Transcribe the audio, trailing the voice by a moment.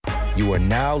You are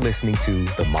now listening to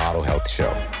The Model Health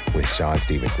Show with Sean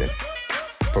Stevenson.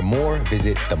 For more,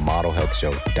 visit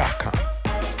themodelhealthshow.com.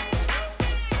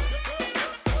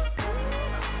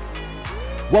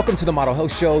 Welcome to The Model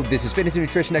Health Show. This is fitness and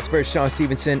nutrition expert Sean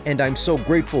Stevenson, and I'm so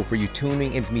grateful for you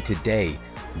tuning in with me today.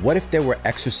 What if there were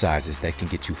exercises that can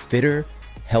get you fitter,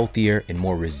 healthier, and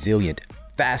more resilient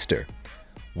faster?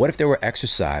 What if there were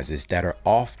exercises that are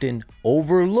often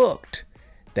overlooked,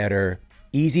 that are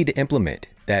easy to implement,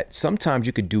 that sometimes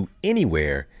you could do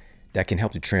anywhere, that can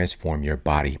help to transform your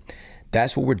body?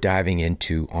 That's what we're diving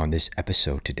into on this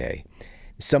episode today.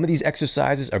 Some of these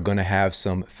exercises are going to have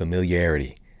some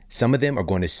familiarity. Some of them are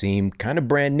going to seem kind of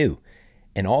brand new.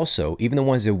 And also, even the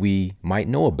ones that we might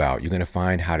know about, you're going to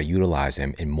find how to utilize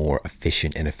them in more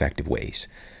efficient and effective ways.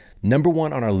 Number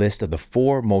one on our list of the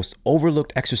 4 most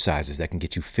overlooked exercises that can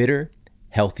get you fitter,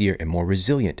 healthier, and more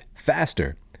resilient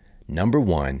faster. Number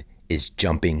 1 is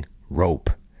jumping rope.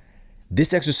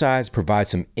 This exercise provides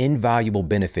some invaluable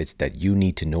benefits that you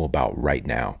need to know about right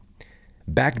now.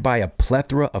 Backed by a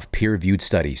plethora of peer-reviewed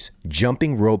studies,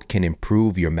 jumping rope can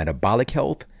improve your metabolic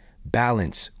health,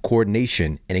 balance,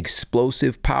 coordination, and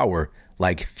explosive power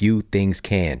like few things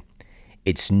can.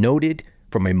 It's noted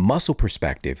from a muscle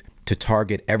perspective to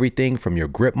target everything from your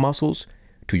grip muscles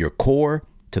to your core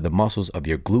to the muscles of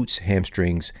your glutes,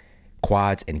 hamstrings,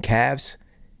 quads, and calves,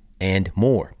 and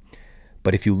more.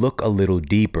 But if you look a little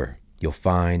deeper, you'll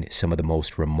find some of the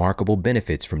most remarkable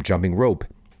benefits from jumping rope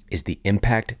is the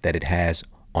impact that it has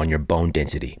on your bone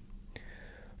density.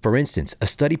 For instance, a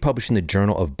study published in the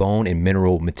Journal of Bone and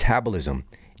Mineral Metabolism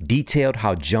detailed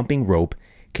how jumping rope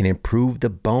can improve the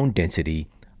bone density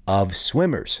of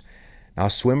swimmers. Now,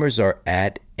 swimmers are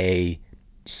at a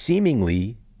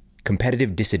seemingly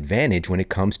competitive disadvantage when it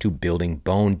comes to building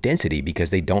bone density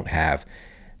because they don't have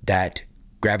that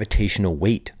gravitational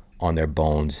weight on their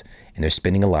bones and they're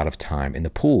spending a lot of time in the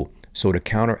pool. So to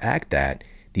counteract that,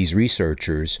 these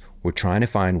researchers were trying to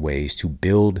find ways to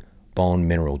build bone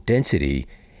mineral density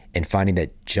and finding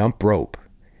that jump rope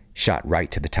shot right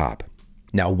to the top.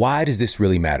 Now, why does this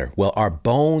really matter? Well, our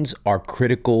bones are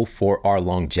critical for our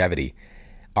longevity.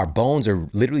 Our bones are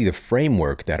literally the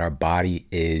framework that our body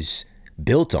is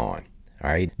built on. All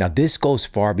right. Now, this goes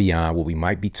far beyond what we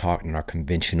might be taught in our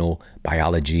conventional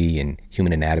biology and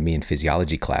human anatomy and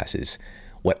physiology classes.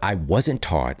 What I wasn't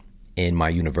taught in my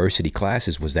university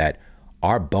classes was that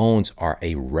our bones are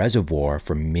a reservoir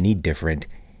for many different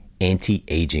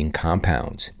anti-aging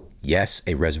compounds. Yes,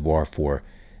 a reservoir for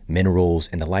minerals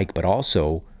and the like, but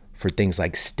also for things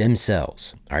like stem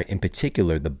cells. All right. In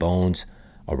particular, the bones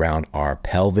around our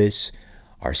pelvis,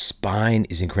 our spine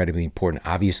is incredibly important,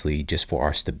 obviously, just for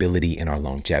our stability and our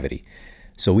longevity.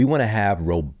 So we want to have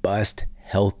robust,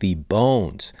 healthy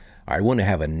bones. All right. We want to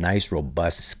have a nice,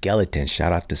 robust skeleton.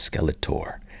 Shout out to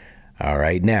Skeletor. All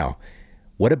right. Now,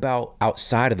 what about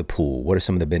outside of the pool? What are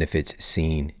some of the benefits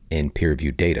seen in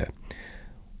peer-reviewed data?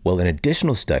 Well, an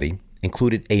additional study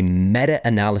included a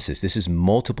meta-analysis. This is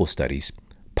multiple studies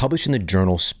published in the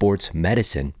journal Sports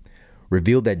Medicine,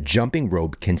 revealed that jumping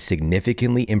rope can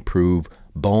significantly improve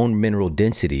bone mineral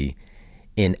density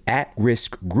in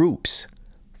at-risk groups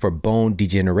for bone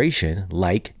degeneration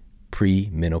like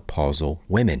premenopausal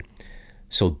women.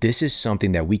 So this is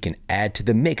something that we can add to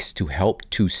the mix to help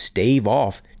to stave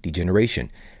off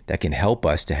degeneration that can help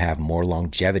us to have more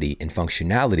longevity and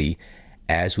functionality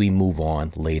as we move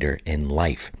on later in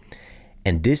life.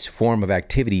 And this form of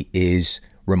activity is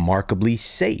remarkably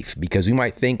safe because we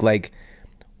might think like,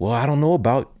 well, I don't know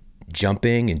about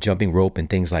jumping and jumping rope and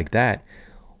things like that.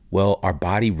 Well, our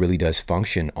body really does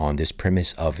function on this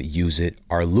premise of use it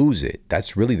or lose it.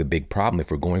 That's really the big problem.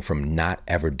 If we're going from not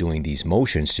ever doing these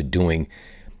motions to doing,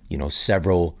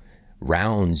 several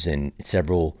rounds and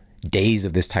several days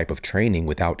of this type of training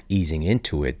without easing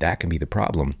into it, that can be the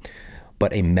problem.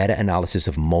 But a meta-analysis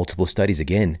of multiple studies,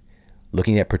 again,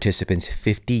 looking at participants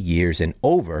 50 years and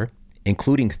over,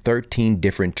 including 13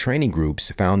 different training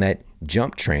groups, found that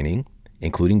jump training,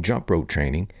 including jump rope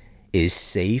training, is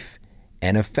safe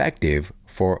and effective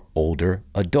for older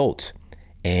adults,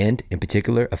 and in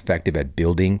particular, effective at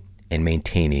building and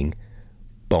maintaining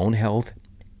bone health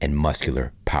and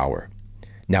muscular power.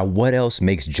 Now, what else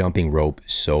makes jumping rope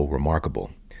so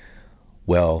remarkable?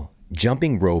 Well,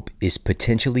 jumping rope is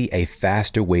potentially a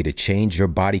faster way to change your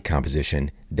body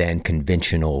composition than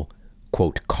conventional,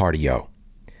 quote, cardio.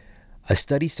 A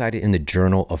study cited in the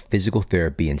Journal of Physical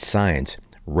Therapy and Science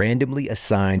randomly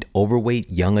assigned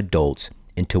overweight young adults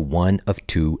into one of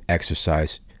 2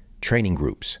 exercise training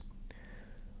groups.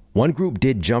 One group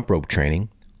did jump rope training,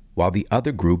 while the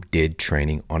other group did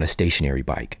training on a stationary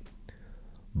bike.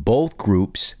 Both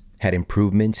groups had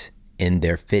improvements in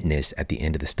their fitness at the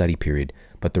end of the study period,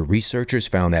 but the researchers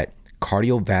found that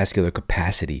cardiovascular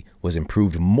capacity was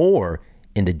improved more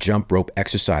in the jump rope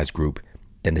exercise group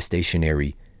than the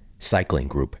stationary cycling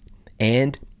group,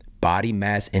 and body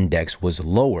mass index was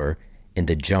lower in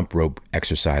the jump rope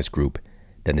exercise group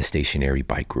than the stationary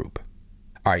bike group.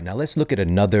 All right, now let's look at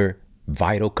another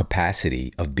vital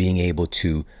capacity of being able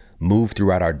to move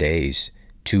throughout our days,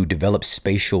 to develop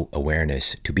spatial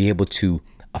awareness, to be able to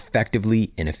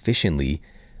effectively and efficiently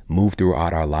move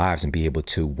throughout our lives and be able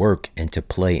to work and to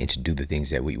play and to do the things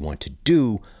that we want to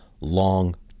do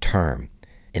long term.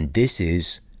 And this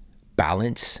is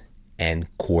balance and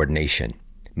coordination.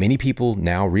 Many people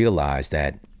now realize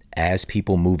that as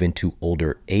people move into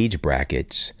older age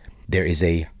brackets, there is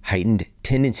a heightened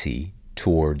tendency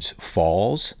towards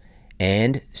falls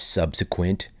and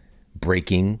subsequent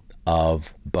breaking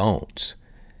of bones.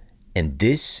 And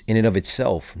this in and of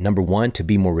itself, number one, to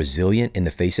be more resilient in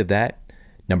the face of that.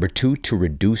 Number two, to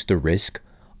reduce the risk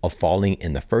of falling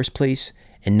in the first place.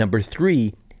 And number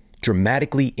three,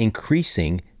 dramatically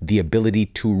increasing the ability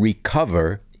to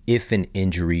recover if an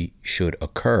injury should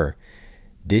occur.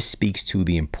 This speaks to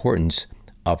the importance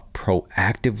of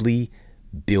proactively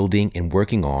building and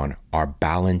working on our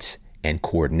balance and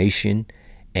coordination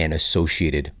and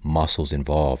associated muscles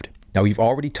involved. Now, we've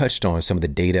already touched on some of the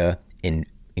data in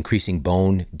increasing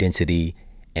bone density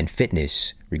and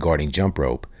fitness regarding jump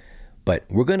rope, but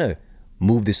we're going to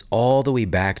move this all the way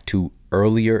back to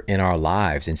earlier in our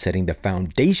lives and setting the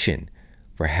foundation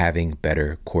for having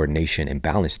better coordination and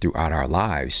balance throughout our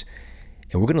lives.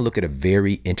 And we're going to look at a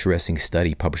very interesting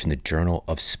study published in the Journal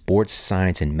of Sports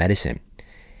Science and Medicine.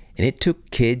 And it took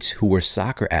kids who were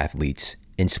soccer athletes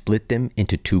and split them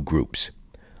into two groups.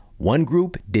 One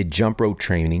group did jump rope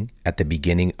training at the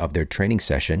beginning of their training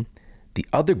session. The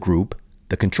other group,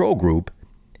 the control group,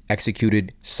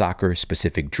 executed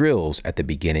soccer-specific drills at the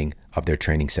beginning of their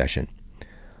training session.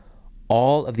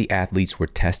 All of the athletes were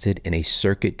tested in a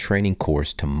circuit training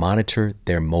course to monitor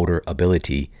their motor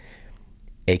ability,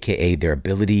 aka their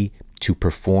ability to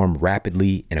perform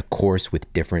rapidly in a course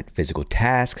with different physical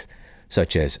tasks,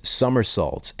 such as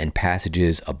somersaults and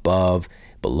passages above,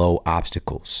 below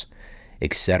obstacles,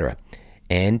 etc.,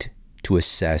 and to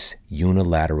assess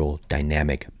unilateral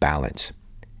dynamic balance.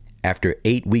 After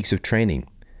 8 weeks of training,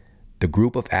 the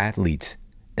group of athletes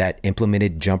that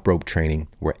implemented jump rope training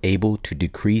were able to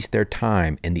decrease their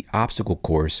time in the obstacle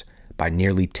course by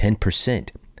nearly 10%,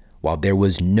 while there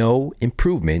was no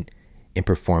improvement in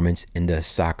performance in the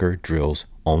soccer drills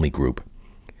only group.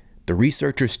 The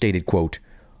researchers stated, quote,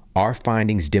 "Our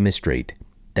findings demonstrate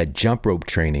that jump rope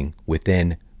training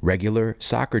within regular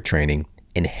soccer training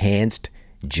enhanced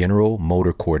general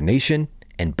motor coordination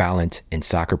and balance in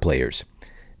soccer players.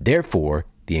 Therefore,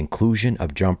 the inclusion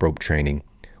of jump rope training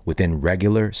within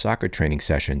regular soccer training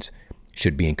sessions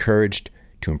should be encouraged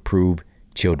to improve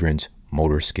children's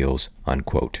motor skills,"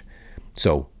 unquote.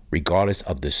 So regardless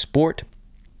of the sport,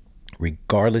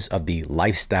 regardless of the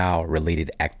lifestyle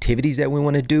related activities that we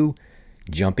want to do,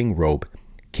 jumping rope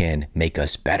can make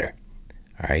us better.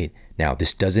 All right. Now,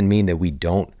 this doesn't mean that we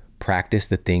don't practice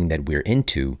the thing that we're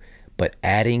into, but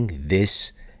adding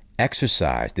this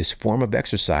exercise, this form of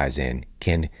exercise in,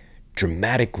 can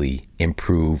dramatically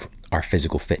improve our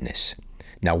physical fitness.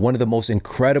 Now, one of the most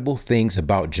incredible things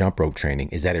about jump rope training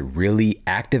is that it really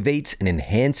activates and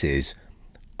enhances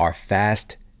our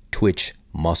fast twitch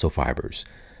muscle fibers.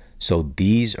 So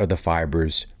these are the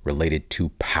fibers related to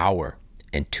power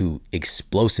and to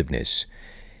explosiveness.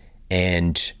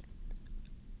 And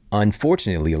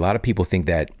unfortunately, a lot of people think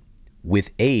that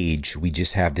with age, we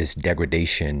just have this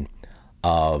degradation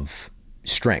of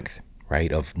strength,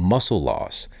 right? Of muscle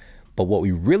loss. But what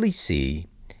we really see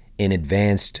in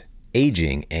advanced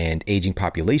aging and aging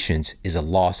populations is a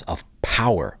loss of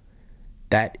power.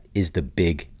 That is the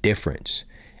big difference.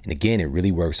 And again, it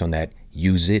really works on that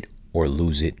use it or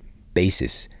lose it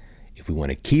basis. If we want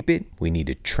to keep it, we need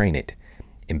to train it.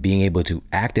 And being able to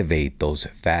activate those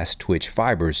fast twitch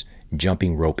fibers,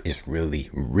 jumping rope is really,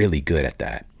 really good at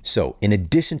that. So in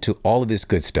addition to all of this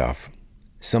good stuff,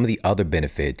 some of the other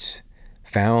benefits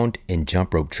found in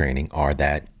jump rope training are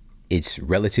that it's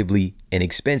relatively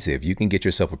inexpensive. You can get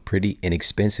yourself a pretty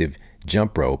inexpensive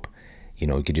jump rope. You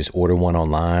know, you could just order one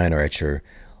online or at your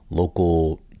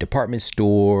local department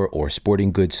store or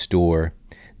sporting goods store.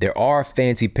 There are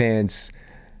fancy pants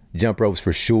jump ropes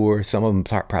for sure. Some of them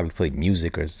probably play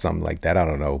music or something like that. I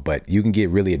don't know, but you can get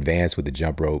really advanced with the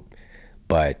jump rope,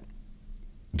 but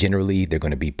generally they're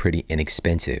going to be pretty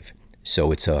inexpensive.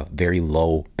 So it's a very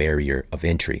low barrier of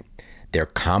entry. They're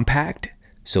compact,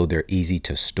 so they're easy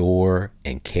to store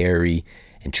and carry,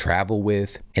 and travel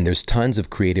with. And there's tons of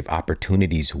creative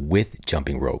opportunities with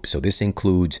jumping rope. So this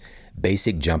includes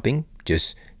basic jumping,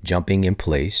 just jumping in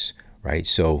place, right?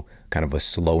 So kind of a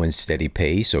slow and steady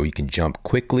pace, or you can jump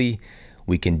quickly.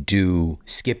 We can do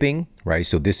skipping, right?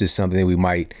 So this is something that we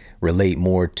might relate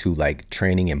more to like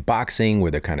training in boxing,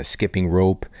 where they're kind of skipping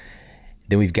rope.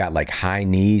 Then we've got like high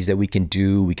knees that we can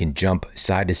do. We can jump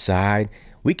side to side.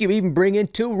 We can even bring in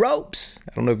 2 ropes.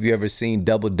 I don't know if you've ever seen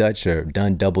double dutch or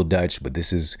done double dutch, but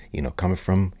this is, coming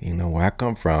from, where I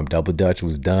come from. Double dutch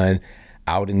was done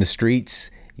out in the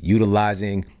streets,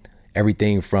 utilizing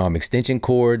everything from extension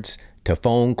cords to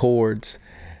phone cords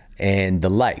and the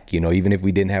like. Even if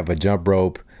we didn't have a jump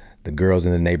rope, the girls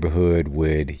in the neighborhood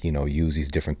would, use these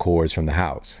different cords from the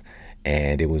house,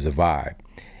 and it was a vibe.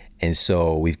 And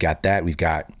so we've got that. We've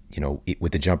got,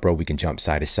 with the jump rope, we can jump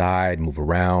side to side, move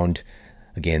around.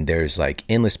 Again, there's like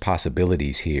endless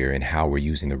possibilities here in how we're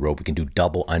using the rope. We can do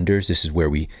double unders. This is where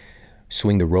we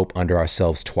swing the rope under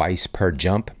ourselves twice per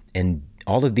jump. And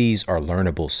all of these are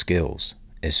learnable skills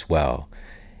as well.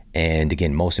 And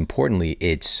again, most importantly,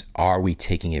 are we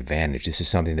taking advantage? This is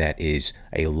something that is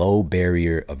a low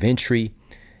barrier of entry.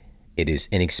 It is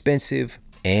inexpensive,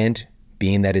 and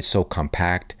being that it's so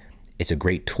compact, it's a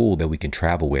great tool that we can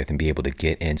travel with and be able to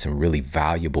get in some really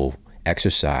valuable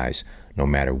exercise no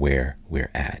matter where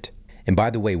we're at. And by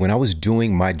the way, when I was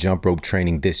doing my jump rope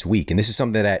training this week, and this is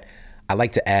something that I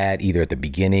like to add either at the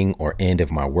beginning or end of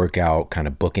my workout, kind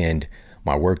of bookend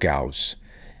my workouts.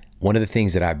 One of the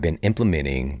things that I've been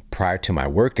implementing prior to my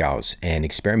workouts and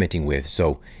experimenting with.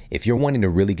 So if you're wanting to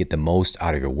really get the most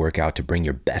out of your workout, to bring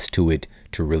your best to it,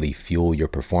 to really fuel your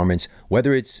performance,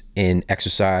 whether it's in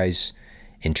exercise,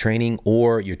 in training,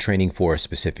 or you're training for a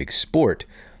specific sport,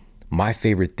 my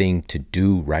favorite thing to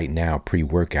do right now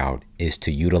pre-workout is to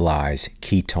utilize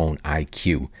Ketone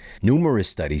IQ. Numerous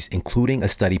studies, including a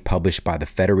study published by the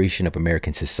Federation of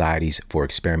American Societies for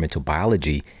Experimental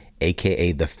Biology,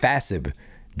 aka the FASB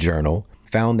journal,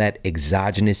 found that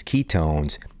exogenous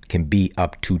ketones can be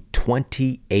up to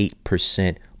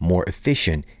 28% more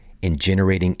efficient in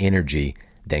generating energy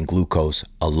than glucose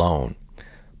alone.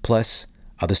 Plus,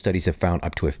 other studies have found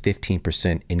up to a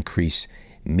 15% increase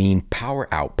mean power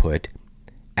output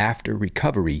after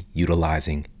recovery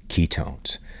utilizing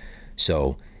ketones.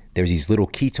 So there's these little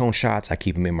ketone shots. I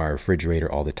keep them in my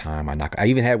refrigerator all the time. I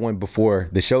even had one before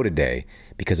the show today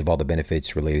because of all the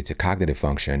benefits related to cognitive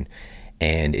function.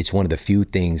 And it's one of the few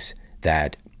things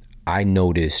that I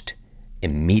noticed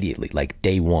immediately, like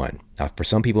day one. Now, for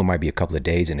some people, it might be a couple of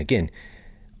days. And again,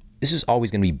 this is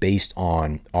always going to be based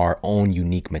on our own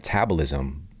unique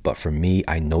metabolism. But for me,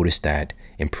 I noticed that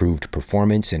improved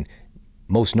performance, and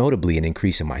most notably an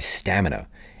increase in my stamina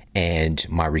and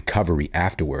my recovery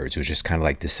afterwards. It was just kind of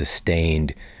like the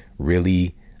sustained,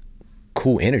 really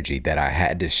cool energy that I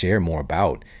had to share more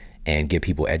about and get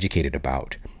people educated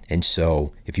about. And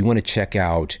so if you want to check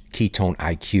out Ketone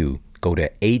IQ, go to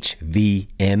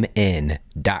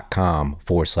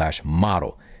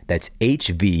hvmn.com/model. That's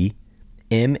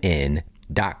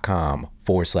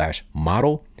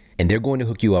hvmn.com/model. And they're going to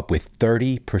hook you up with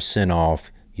 30% off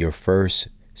your first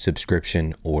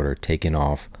subscription order, taken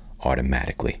off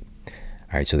automatically.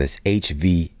 All right, so that's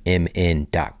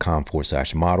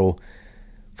hvmn.com/model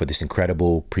for this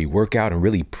incredible pre-workout and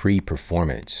really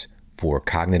pre-performance for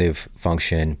cognitive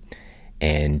function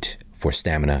and for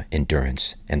stamina,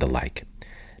 endurance, and the like.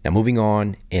 Now, moving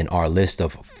on in our list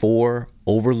of 4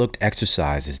 overlooked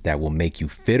exercises that will make you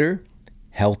fitter,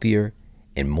 healthier,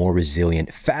 and more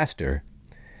resilient faster.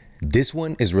 This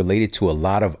one is related to a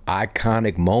lot of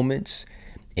iconic moments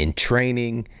in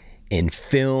training, in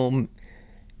film.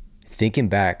 Thinking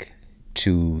back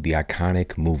to the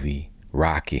iconic movie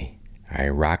Rocky, all right,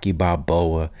 Rocky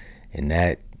Balboa, and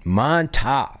that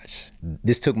montage.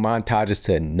 This took montages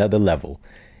to another level.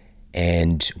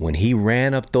 And when he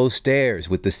ran up those stairs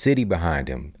with the city behind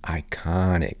him,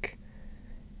 iconic.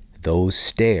 Those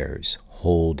stairs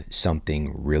hold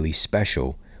something really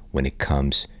special when it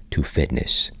comes to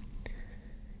fitness.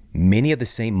 Many of the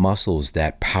same muscles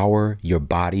that power your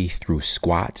body through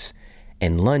squats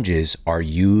and lunges are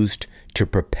used to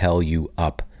propel you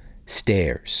up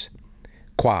stairs.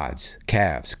 Quads,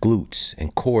 calves, glutes,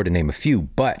 and core, to name a few.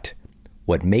 But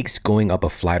what makes going up a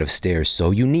flight of stairs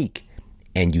so unique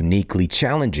and uniquely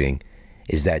challenging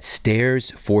is that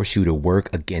stairs force you to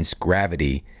work against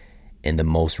gravity in the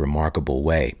most remarkable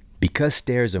way. Because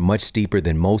stairs are much steeper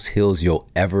than most hills you'll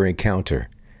ever encounter,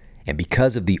 and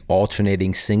because of the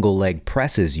alternating single leg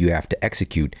presses you have to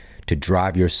execute to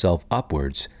drive yourself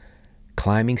upwards,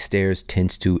 climbing stairs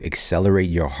tends to accelerate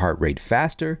your heart rate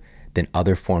faster than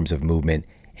other forms of movement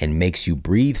and makes you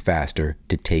breathe faster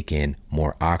to take in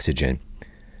more oxygen.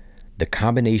 The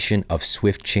combination of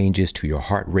swift changes to your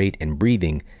heart rate and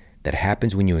breathing that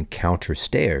happens when you encounter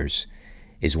stairs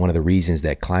is one of the reasons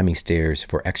that climbing stairs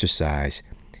for exercise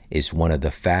is one of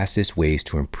the fastest ways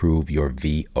to improve your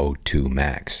VO2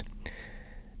 max.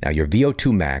 Now, your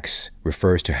VO2 max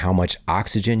refers to how much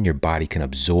oxygen your body can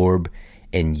absorb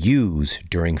and use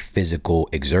during physical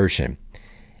exertion,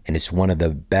 and it's one of the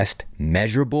best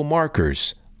measurable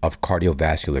markers of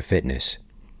cardiovascular fitness.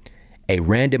 A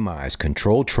randomized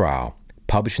controlled trial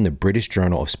published in the British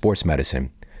Journal of Sports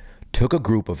Medicine took a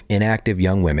group of inactive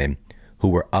young women who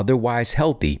were otherwise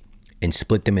healthy and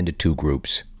split them into two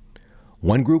groups.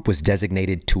 One group was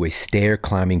designated to a stair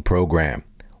climbing program,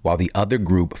 while the other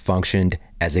group functioned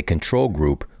as a control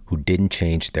group who didn't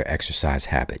change their exercise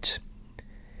habits.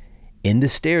 In the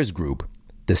stairs group,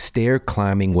 the stair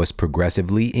climbing was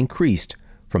progressively increased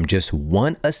from just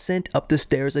 1 ascent up the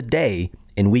stairs a day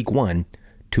in week 1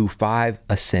 to 5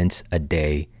 ascents a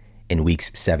day in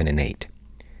weeks 7 and 8.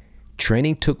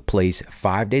 Training took place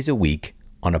 5 days a week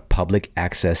on a public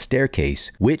access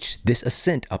staircase, which this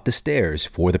ascent up the stairs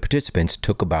for the participants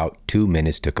took about 2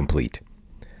 minutes to complete.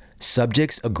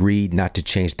 Subjects agreed not to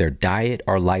change their diet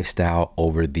or lifestyle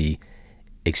over the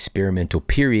experimental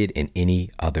period in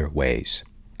any other ways.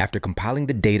 After compiling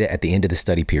the data at the end of the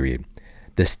study period,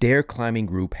 the stair climbing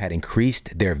group had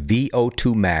increased their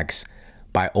VO2 max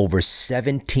by over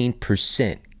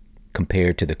 17%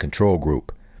 compared to the control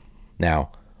group.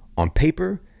 Now, on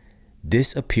paper,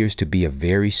 this appears to be a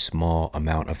very small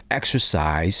amount of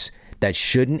exercise that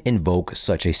shouldn't invoke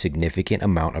such a significant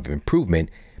amount of improvement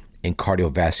in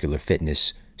cardiovascular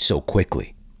fitness so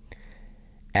quickly.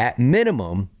 At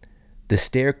minimum, the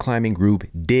stair climbing group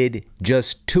did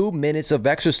just 2 minutes of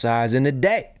exercise in a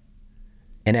day.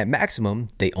 And at maximum,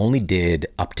 they only did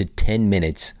up to 10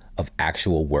 minutes of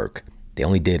actual work. They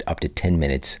only did up to 10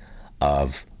 minutes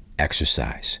of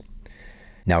exercise.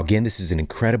 Now, again, this is an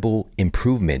incredible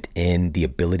improvement in the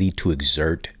ability to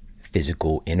exert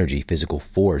physical energy, physical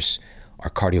force, or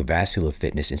cardiovascular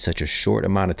fitness in such a short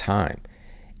amount of time.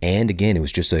 And again, it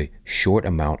was just a short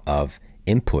amount of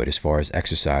input as far as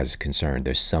exercise is concerned.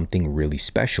 There's something really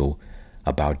special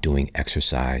about doing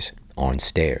exercise on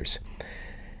stairs.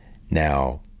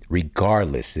 Now,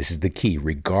 regardless, this is the key,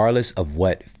 regardless of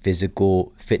what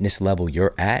physical fitness level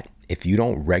you're at, if you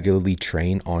don't regularly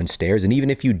train on stairs, and even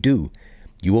if you do,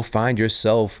 you will find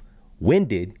yourself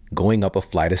winded going up a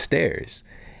flight of stairs.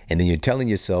 And then you're telling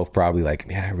yourself probably like,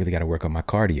 man, I really got to work on my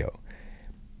cardio.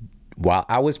 While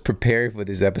I was preparing for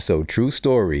this episode, true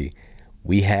story,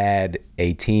 we had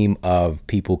a team of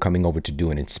people coming over to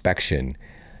do an inspection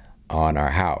on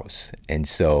our house. And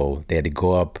so they had to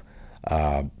go up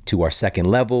to our second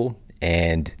level,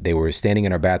 and they were standing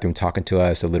in our bathroom talking to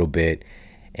us a little bit.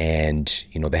 And,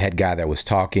 you know, the head guy that was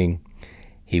talking,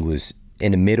 he was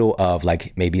in the middle of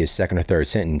like maybe his second or third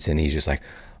sentence. And he's just like,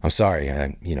 I'm sorry,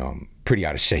 I'm pretty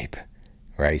out of shape.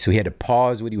 Right. So he had to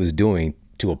pause what he was doing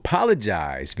to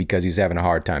apologize because he was having a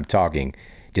hard time talking,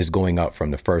 just going up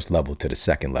from the first level to the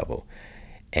second level.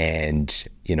 And,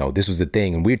 you know, this was the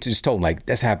thing. And we just told him, like,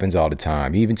 this happens all the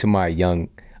time. Even to my young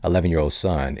 11-year-old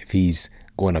son, if he's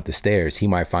going up the stairs, he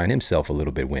might find himself a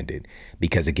little bit winded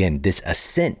because, again, this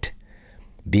ascent,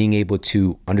 being able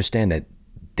to understand that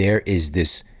there is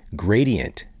this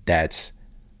gradient that's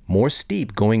more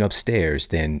steep going upstairs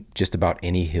than just about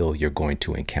any hill you're going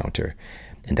to encounter.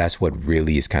 And that's what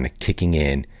really is kind of kicking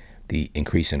in the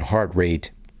increase in heart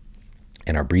rate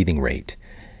and our breathing rate.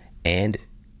 And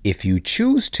if you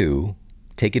choose to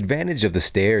take advantage of the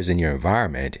stairs in your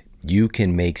environment, you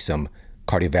can make some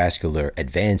cardiovascular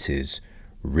advances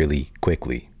really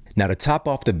quickly. Now, to top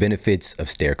off the benefits of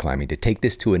stair climbing, to take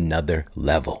this to another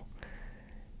level,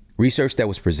 research that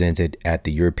was presented at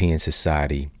the European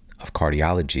Society of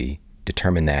Cardiology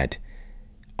determined that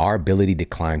our ability to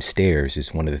climb stairs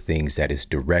is one of the things that is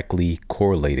directly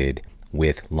correlated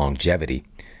with longevity.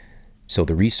 So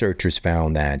the researchers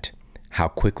found that how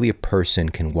quickly a person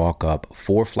can walk up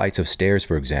 4 flights of stairs,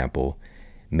 for example,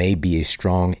 may be a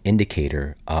strong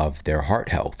indicator of their heart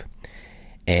health.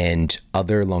 And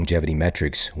other longevity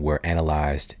metrics were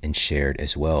analyzed and shared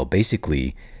as well.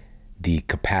 Basically, the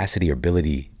capacity or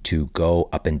ability to go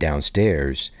up and down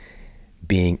stairs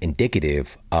being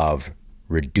indicative of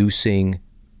reducing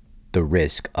the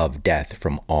risk of death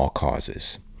from all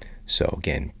causes. So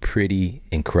again, pretty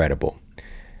incredible.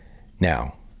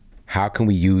 Now, how can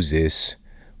we use this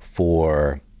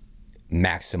for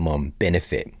maximum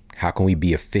benefit? How can we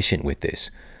be efficient with this?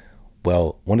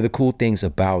 Well, one of the cool things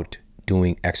about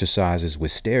doing exercises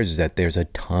with stairs is that there's a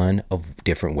ton of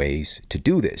different ways to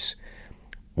do this.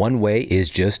 One way is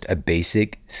just a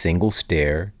basic single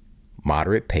stair,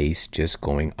 moderate pace, just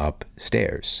going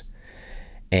upstairs.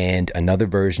 And another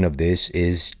version of this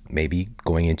is maybe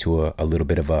going into a little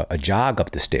bit of a jog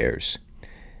up the stairs.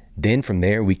 Then from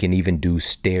there, we can even do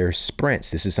stair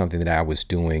sprints. This is something that I was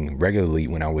doing regularly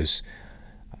when I was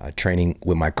training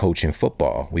with my coach in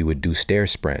football. We would do stair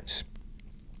sprints.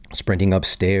 Sprinting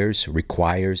upstairs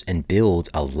requires and builds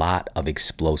a lot of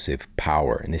explosive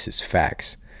power, and this is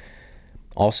facts.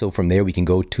 Also from there, we can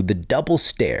go to the double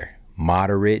stair,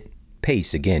 moderate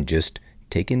pace. Again, just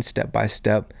taking step by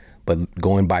step, but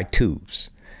going by twos.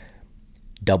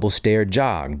 Double stair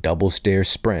jog, double stair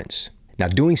sprints. Now,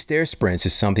 doing stair sprints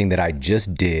is something that I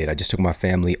just did. I just took my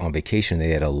family on vacation.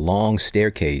 They had a long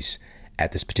staircase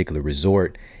at this particular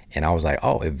resort, and I was like,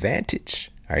 oh,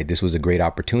 advantage. All right, this was a great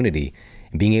opportunity.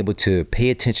 And being able to pay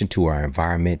attention to our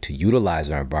environment, to utilize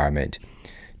our environment,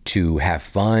 to have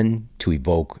fun, to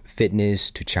evoke fitness,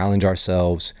 to challenge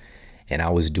ourselves. And I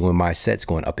was doing my sets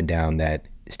going up and down that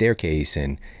staircase,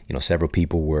 and several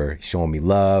people were showing me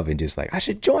love and just like, I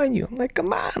should join you. I'm like,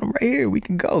 come on, I'm right here. We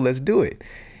can go. Let's do it.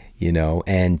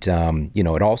 And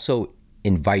it also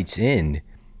invites in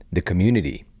the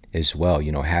community as well,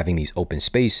 having these open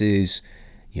spaces,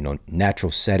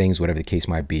 natural settings, whatever the case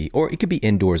might be, or it could be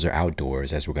indoors or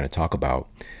outdoors, as we're going to talk about.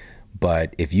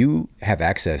 But if you have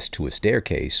access to a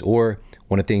staircase, or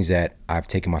one of the things that I've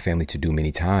taken my family to do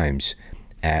many times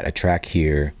at a track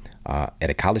here at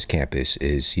a college campus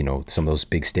is, some of those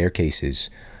big staircases,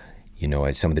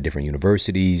 at some of the different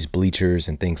universities, bleachers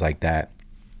and things like that.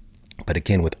 But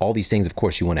again, with all these things, of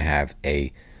course, you want to have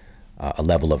a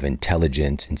level of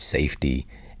intelligence and safety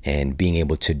and being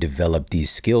able to develop these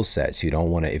skill sets. You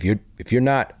don't want to, if you're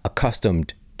not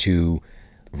accustomed to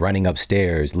running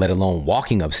upstairs, let alone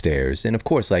walking upstairs, then of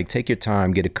course, like, take your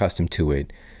time, get accustomed to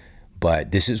it.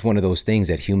 But this is one of those things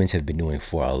that humans have been doing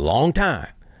for a long time.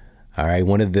 All right.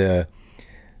 One of the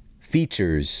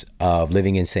features of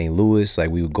living in St. Louis, like,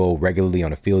 we would go regularly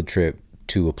on a field trip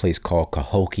to a place called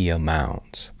Cahokia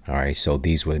Mounds. All right. So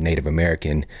these were Native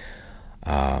American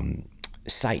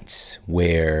sites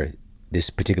where this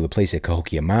particular place at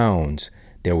Cahokia Mounds,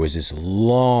 there was this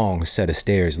long set of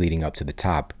stairs leading up to the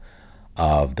top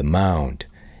of the mound.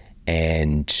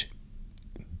 And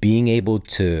being able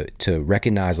to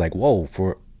recognize, like, whoa,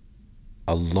 for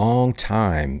a long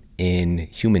time in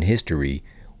human history,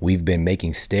 we've been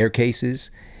making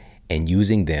staircases and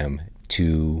using them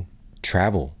to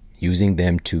travel, using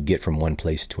them to get from one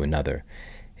place to another.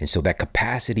 And so that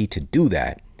capacity to do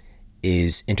that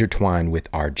is intertwined with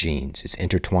our genes. It's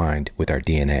intertwined with our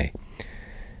DNA.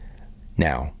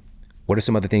 Now, what are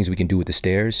some other things we can do with the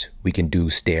stairs? We can do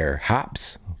stair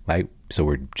hops, right? So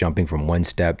we're jumping from one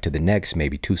step to the next,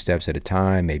 maybe 2 steps at a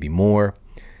time, maybe more.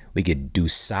 We could do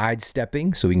side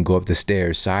stepping, so we can go up the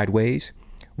stairs sideways.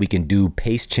 We can do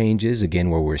pace changes, again,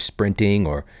 where we're sprinting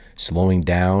or slowing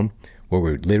down, where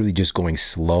we're literally just going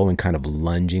slow and kind of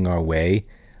lunging our way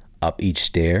up each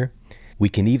stair. We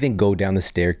can even go down the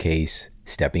staircase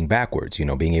stepping backwards,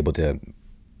 being able to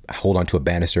hold onto a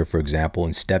banister, for example,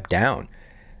 and step down.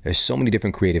 There's so many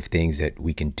different creative things that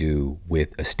we can do with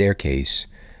a staircase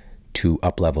to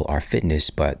up-level our fitness.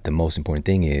 But the most important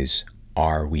thing is,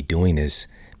 are we doing this?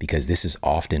 Because this is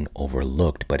often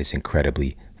overlooked, but it's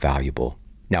incredibly valuable.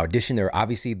 Now, in addition, there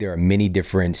are many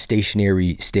different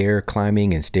stationary stair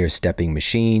climbing and stair stepping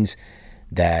machines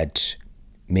that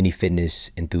many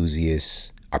fitness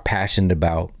enthusiasts are passionate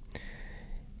about.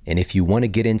 And if you want to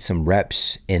get in some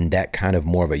reps in that kind of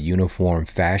more of a uniform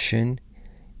fashion,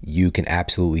 you can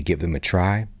absolutely give them a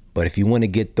try. But if you want to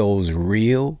get those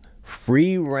real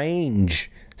free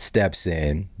range steps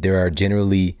in, there are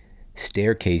generally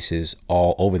staircases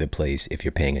all over the place if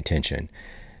you're paying attention.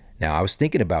 Now, I was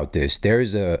thinking about this.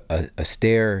 There's a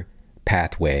stair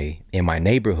pathway in my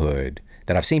neighborhood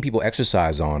that I've seen people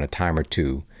exercise on a time or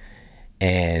two,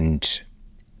 and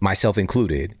myself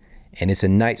included. And it's a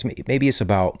nice, maybe it's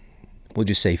about, we'll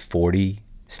just say 40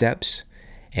 steps,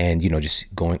 and,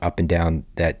 just going up and down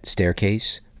that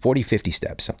staircase, 40, 50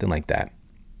 steps, something like that.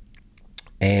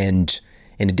 And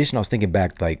in addition, I was thinking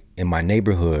back, like, in my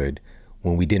neighborhood,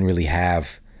 when we didn't really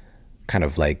have kind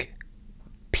of like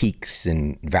peaks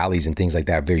and valleys and things like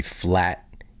that, very flat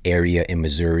area in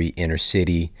Missouri, inner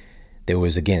city. There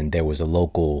was a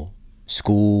local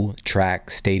school, track,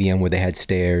 stadium where they had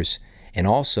stairs. And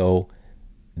also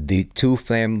the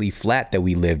 2-family flat that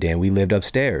we lived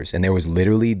upstairs. And there was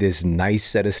literally this nice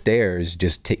set of stairs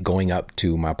just going up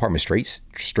to my apartment,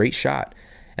 straight shot.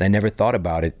 And I never thought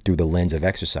about it through the lens of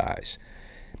exercise.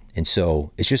 And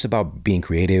so it's just about being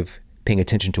creative, paying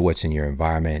attention to what's in your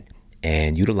environment,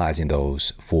 and utilizing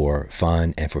those for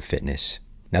fun and for fitness.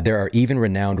 Now, there are even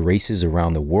renowned races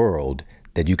around the world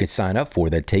that you could sign up for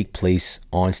that take place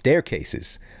on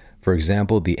staircases. For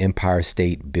example, the Empire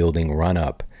State Building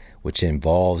Run-Up, which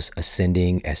involves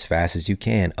ascending as fast as you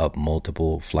can up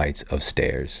multiple flights of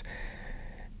stairs.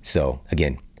 So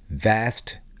again,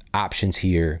 vast options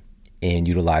here in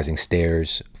utilizing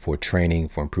stairs for training,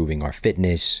 for improving our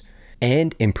fitness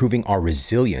and improving our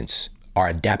resilience, our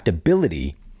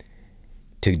adaptability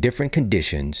to different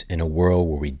conditions in a world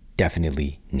where we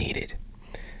definitely need it.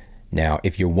 Now,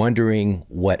 if you're wondering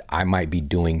what I might be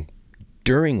doing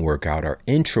during workout or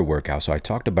intra-workout, so I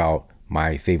talked about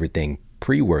my favorite thing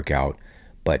pre-workout,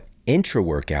 but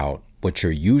intra-workout, what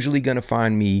you're usually going to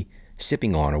find me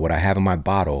sipping on, or what I have in my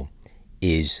bottle,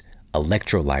 is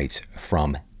electrolytes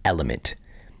from Element.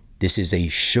 This is a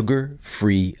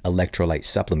sugar-free electrolyte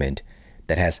supplement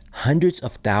that has hundreds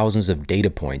of thousands of data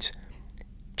points.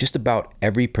 Just about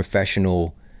every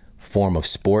professional form of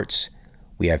sports,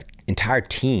 we have entire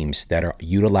teams that are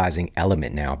utilizing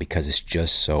Element now because it's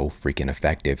just so freaking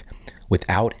effective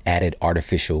without added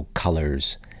artificial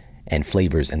colors and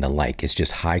flavors and the like. It's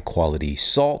just high quality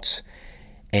salts.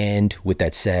 And with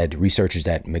that said, researchers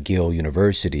at McGill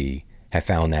University have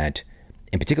found that,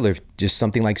 in particular, just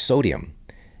something like sodium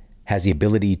has the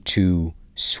ability to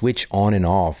switch on and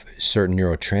off certain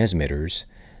neurotransmitters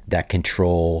that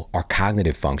control our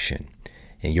cognitive function.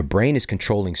 And your brain is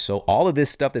controlling. So all of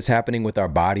this stuff that's happening with our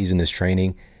bodies in this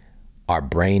training, our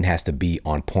brain has to be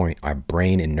on point, our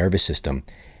brain and nervous system.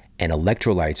 And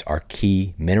electrolytes are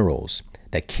key minerals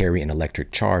that carry an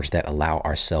electric charge that allow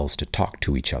our cells to talk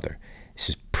to each other. This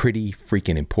is pretty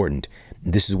freaking important.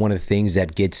 This is one of the things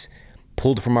that gets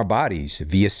pulled from our bodies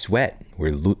via sweat.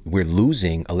 We're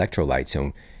losing electrolytes.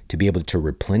 And to be able to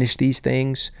replenish these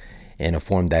things in a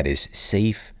form that is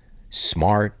safe,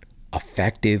 smart,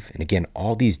 effective, and again,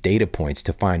 all these data points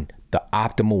to find the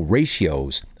optimal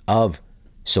ratios of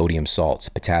sodium salts,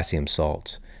 potassium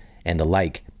salts, and the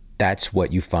like, that's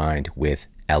what you find with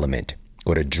Element.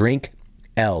 Go to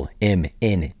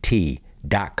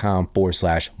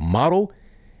drinklmnt.com/model.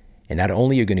 And not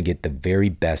only are you going to get the very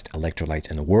best electrolytes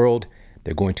in the world,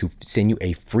 they're going to send you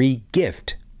a free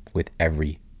gift with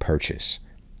every purchase.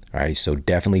 All right, so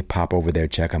definitely pop over there,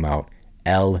 check them out.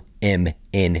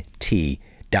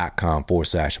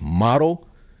 lmnt.com/model.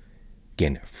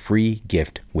 Again, free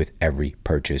gift with every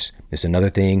purchase. There's another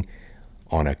thing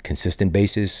on a consistent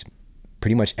basis.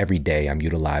 Pretty much every day I'm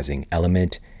utilizing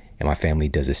Element, and my family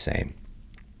does the same.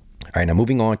 All right, now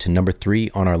moving on to number 3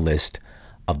 on our list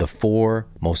of the 4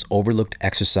 most overlooked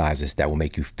exercises that will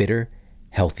make you fitter,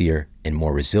 healthier, and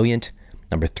more resilient.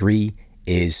 Number 3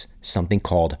 is something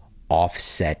called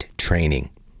offset training.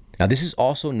 Now, this is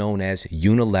also known as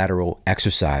unilateral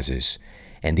exercises,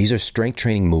 and these are strength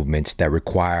training movements that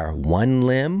require one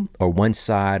limb or one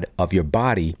side of your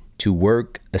body to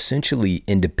work essentially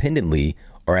independently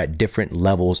or at different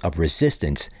levels of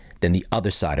resistance than the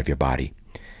other side of your body.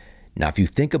 Now, if you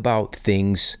think about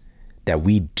things that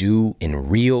we do in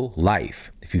real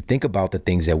life, if you think about the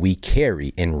things that we carry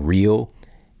in real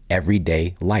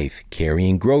everyday life,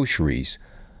 carrying groceries,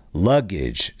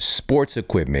 luggage, sports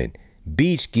equipment,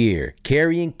 beach gear,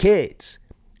 carrying kids,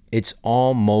 it's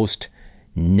almost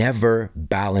never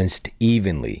balanced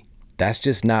evenly. That's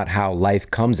just not how life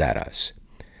comes at us.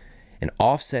 And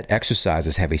offset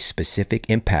exercises have a specific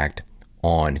impact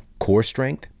on core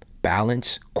strength,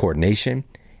 balance, coordination,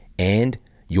 and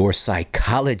your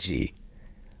psychology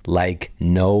like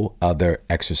no other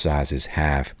exercises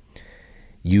have.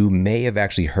 You may have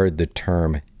actually heard the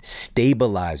term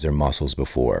stabilizer muscles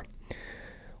before.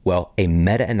 Well, a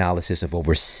meta-analysis of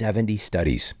over 70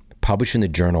 studies published in the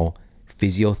journal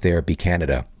Physiotherapy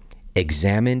Canada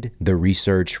examined the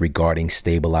research regarding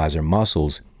stabilizer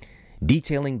muscles,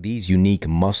 detailing these unique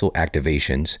muscle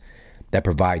activations that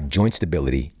provide joint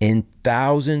stability in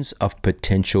thousands of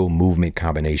potential movement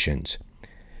combinations,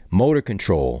 motor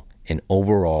control, and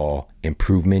overall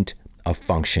improvement of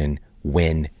function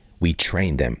when we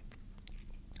train them.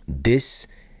 This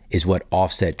is what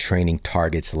offset training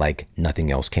targets like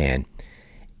nothing else can.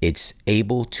 It's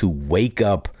able to wake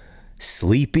up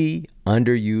sleepy,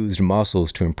 underused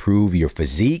muscles to improve your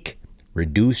physique,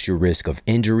 reduce your risk of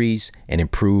injuries, and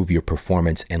improve your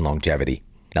performance and longevity.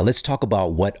 Now let's talk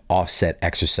about what offset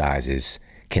exercises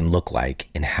can look like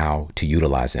and how to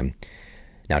utilize them.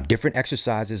 Now, different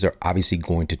exercises are obviously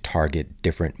going to target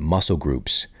different muscle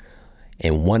groups.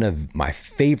 And one of my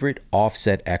favorite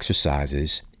offset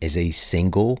exercises is a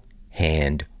single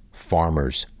hand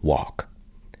farmer's walk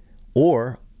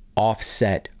or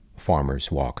offset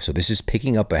farmer's walk. So this is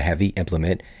picking up a heavy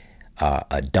implement,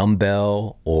 a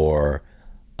dumbbell or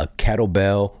a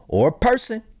kettlebell or a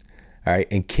person, all right,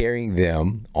 and carrying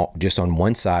them just on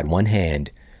one side, one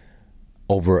hand,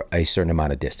 over a certain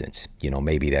amount of distance.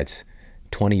 Maybe that's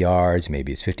 20 yards,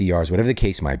 maybe it's 50 yards, whatever the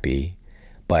case might be.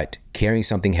 But carrying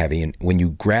something heavy, and when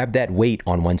you grab that weight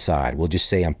on one side, we'll just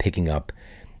say I'm picking up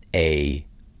a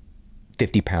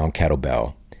 50-pound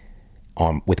kettlebell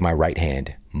with my right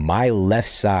hand. My left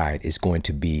side is going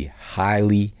to be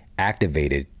highly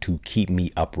activated to keep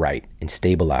me upright and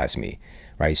stabilize me,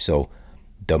 right? So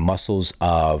the muscles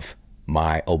of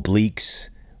my obliques,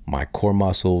 my core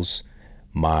muscles,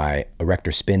 my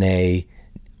erector spinae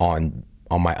on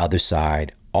my other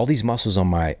side, all these muscles on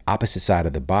my opposite side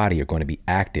of the body are going to be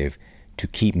active to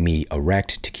keep me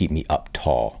erect, to keep me up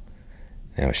tall.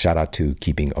 Shout out to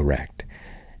keeping erect.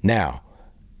 Now,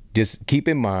 just keep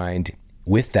in mind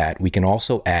with that, we can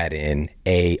also add in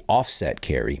a offset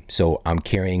carry. So I'm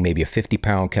carrying maybe a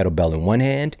 50-pound kettlebell in one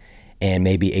hand and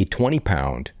maybe a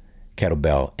 20-pound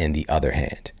kettlebell in the other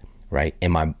hand, right?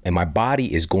 And my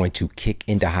body is going to kick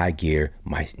into high gear,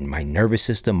 my nervous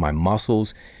system, my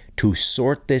muscles, to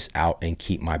sort this out and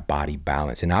keep my body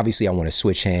balanced. And obviously I want to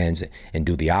switch hands and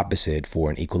do the opposite for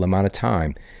an equal amount of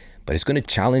time, but it's going to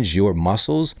challenge your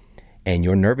muscles and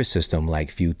your nervous system like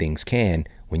few things can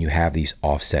when you have these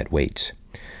offset weights.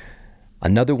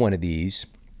 Another one of these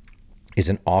is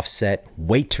an offset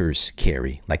waiter's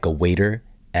carry, like a waiter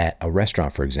at a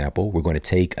restaurant, for example. We're going to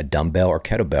take a dumbbell or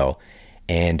kettlebell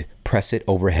and press it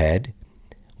overhead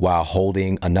while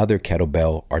holding another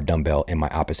kettlebell or dumbbell in my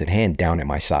opposite hand down at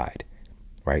my side,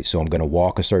 right? So I'm going to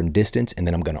walk a certain distance and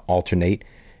then I'm going to alternate.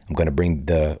 I'm going to bring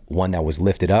the one that was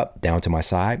lifted up down to my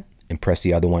side and press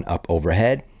the other one up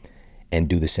overhead and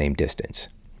do the same distance.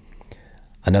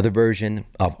 Another version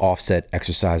of offset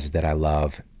exercises that I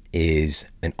love is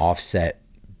an offset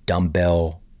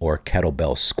dumbbell or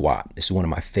kettlebell squat. This is one of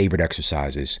my favorite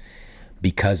exercises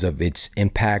because of its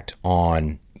impact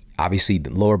on obviously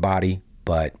the lower body,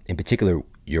 but in particular,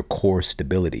 your core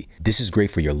stability. This is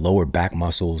great for your lower back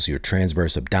muscles, your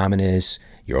transverse abdominis,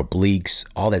 your obliques,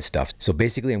 all that stuff. So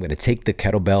basically, I'm going to take the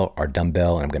kettlebell or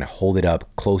dumbbell and I'm going to hold it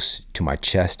up close to my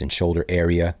chest and shoulder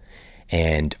area.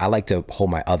 And I like to hold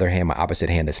my other hand, my opposite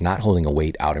hand that's not holding a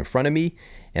weight out in front of me.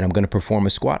 And I'm going to perform a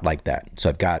squat like that. So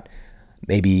I've got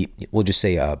maybe, we'll just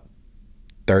say a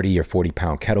 30 or 40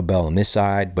 pound kettlebell on this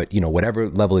side, but whatever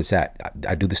level it's at,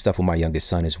 I do this stuff with my youngest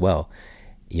son as well.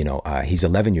 He's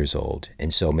 11 years old.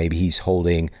 And so maybe he's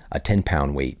holding a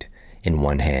 10-pound weight in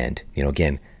one hand,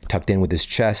 again, tucked in with his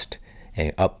chest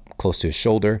and up close to his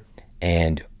shoulder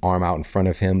and arm out in front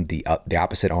of him. The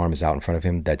opposite arm is out in front of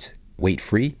him. That's weight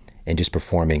free and just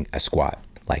performing a squat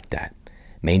like that.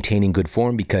 Maintaining good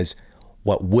form, because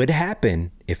what would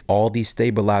happen if all these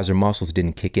stabilizer muscles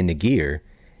didn't kick into gear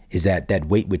is that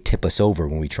weight would tip us over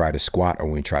when we try to squat or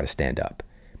when we try to stand up.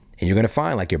 And you're going to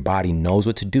find like your body knows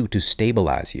what to do to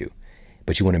stabilize you,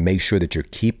 but you want to make sure that you're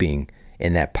keeping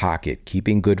in that pocket,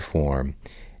 keeping good form.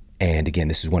 And again,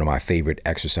 this is one of my favorite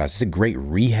exercises. It's a great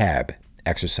rehab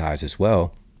exercise as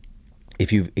well.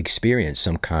 If you've experienced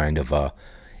some kind of an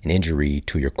injury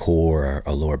to your core or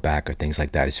a lower back or things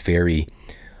like that, it's very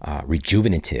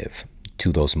rejuvenative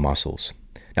to those muscles.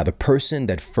 Now, the person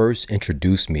that first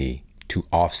introduced me to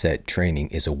offset training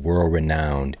is a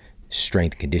world-renowned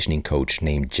strength conditioning coach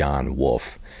named John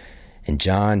Wolf. And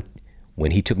John,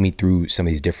 when he took me through some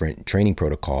of these different training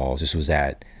protocols, this was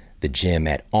at the gym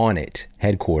at On It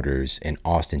headquarters in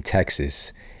Austin,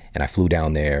 Texas. And I flew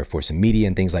down there for some media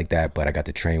and things like that, but I got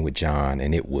to train with John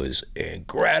and it was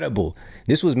incredible.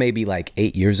 This was maybe like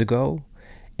 8 years ago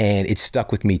and it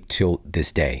stuck with me till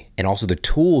this day. And also the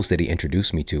tools that he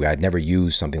introduced me to, I'd never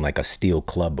used something like a steel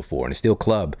club before. And a steel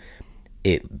club,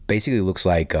 it basically looks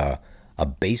like a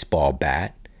baseball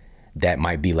bat that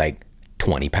might be like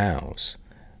 20 pounds,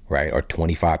 right? Or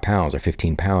 25 pounds or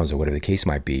 15 pounds or whatever the case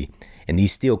might be. And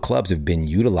these steel clubs have been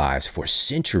utilized for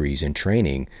centuries in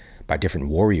training by different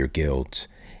warrior guilds.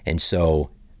 And so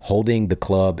holding the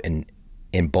club in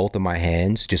both of my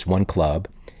hands, just one club,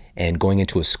 and going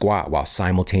into a squat while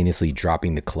simultaneously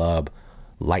dropping the club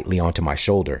lightly onto my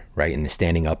shoulder, right? And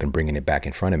standing up and bringing it back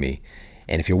in front of me.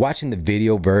 And if you're watching the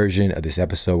video version of this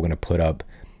episode, we're going to put up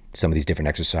some of these different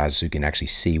exercises so you can actually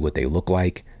see what they look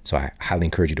like. So I highly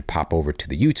encourage you to pop over to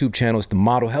the YouTube channel. It's the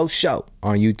Model Health Show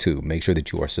on YouTube. Make sure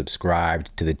that you are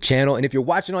subscribed to the channel. And if you're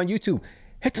watching on YouTube,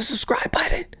 hit the subscribe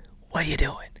button. What are you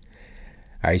doing?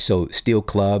 All right, so steel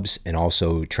clubs and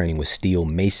also training with steel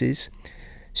maces.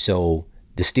 So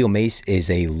the steel mace is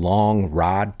a long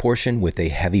rod portion with a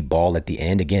heavy ball at the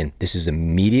end. Again, this is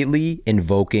immediately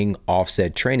invoking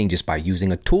offset training just by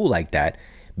using a tool like that,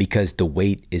 because the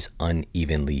weight is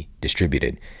unevenly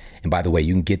distributed. And by the way,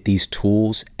 you can get these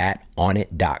tools at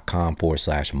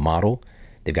onit.com/model.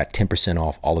 They've got 10%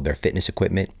 off all of their fitness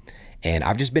equipment. And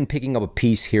I've just been picking up a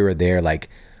piece here or there, like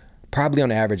probably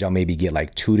on average, I'll maybe get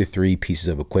like 2 to 3 pieces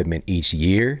of equipment each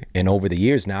year. And over the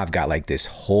years now, I've got like this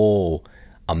whole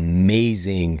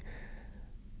amazing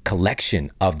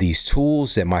collection of these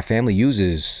tools that my family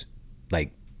uses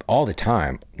like all the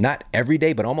time. Not every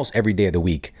day, but almost every day of the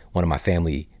week. One of my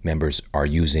family members are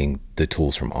using the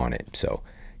tools from Onnit. So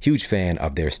huge fan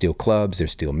of their steel clubs, their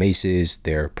steel maces,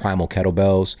 their primal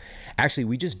kettlebells. Actually,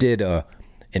 we just did an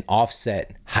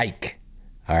offset hike.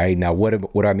 All right. Now, what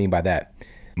do I mean by that?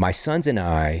 My sons and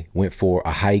I went for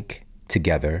a hike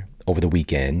together over the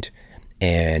weekend,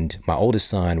 and my oldest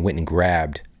son went and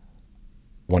grabbed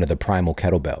one of the primal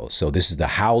kettlebells. So this is the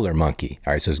Howler Monkey.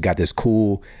 All right. So it's got this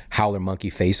cool Howler Monkey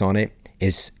face on it.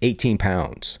 It's 18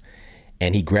 pounds.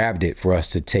 And he grabbed it for us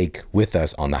to take with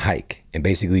us on the hike. And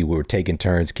basically we were taking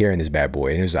turns carrying this bad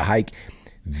boy. And it was a hike,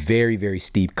 very, very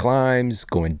steep climbs,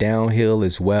 going downhill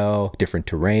as well, different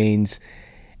terrains.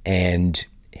 And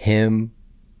him,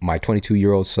 my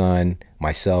 22-year-old son,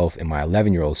 myself, and my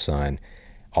 11-year-old son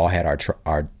all had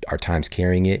our times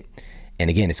carrying it. And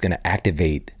again, it's going to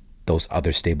activate those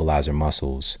other stabilizer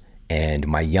muscles. And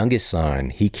my youngest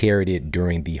son, he carried it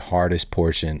during the hardest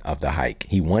portion of the hike.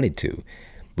 He wanted to.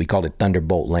 We called it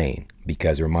Thunderbolt Lane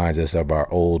because it reminds us of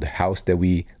our old house that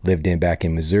we lived in back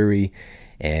in Missouri.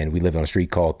 And we lived on a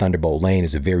street called Thunderbolt Lane.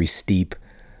 It's a very steep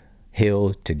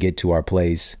hill to get to our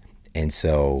place. And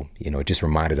so, it just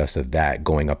reminded us of that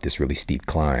going up this really steep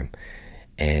climb.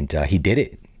 And he did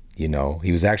it.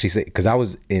 He was actually, because I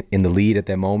was in the lead at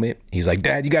that moment. He was like,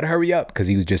 "Dad, you got to hurry up," because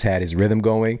he was just had his rhythm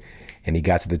going. And he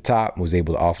got to the top and was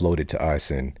able to offload it to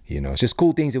us. And, it's just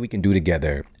cool things that we can do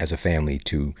together as a family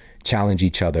to challenge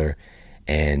each other.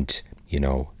 And,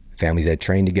 families that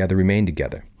train together remain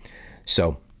together.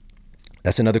 So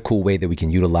that's another cool way that we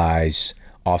can utilize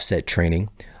offset training.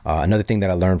 Another thing that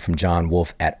I learned from John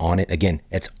Wolf at Onnit, again,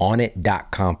 it's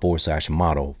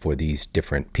onit.com/model for these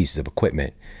different pieces of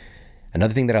equipment.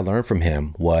 Another thing that I learned from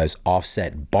him was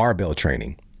offset barbell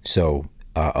training. So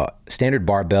a standard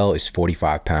barbell is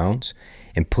 45 pounds,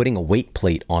 and putting a weight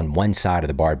plate on one side of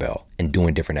the barbell and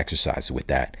doing different exercises with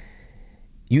that.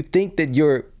 You think that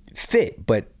you're fit,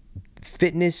 but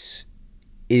fitness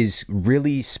is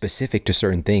really specific to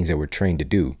certain things that we're trained to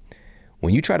do.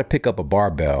 When you try to pick up a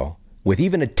barbell with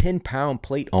even a 10-pound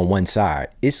plate on one side,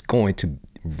 it's going to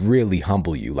really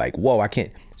humble you. Like, whoa,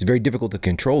 it's very difficult to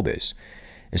control this.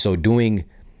 And so doing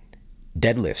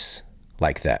deadlifts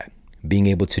like that, being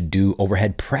able to do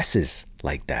overhead presses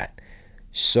like that.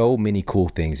 So many cool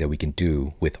things that we can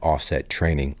do with offset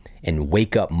training and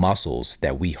wake up muscles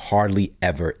that we hardly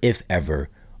ever, if ever,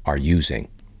 are using.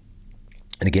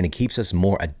 And again, it keeps us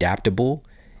more adaptable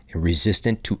and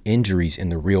resistant to injuries in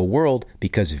the real world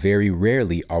because very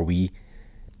rarely are we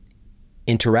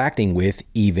interacting with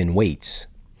even weights.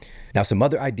 Now, some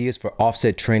other ideas for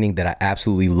offset training that I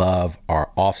absolutely love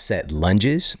are offset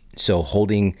lunges. So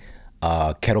holding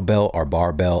kettlebell or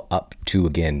barbell up to,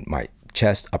 again, my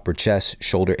chest, upper chest,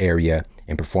 shoulder area,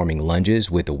 and performing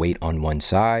lunges with the weight on one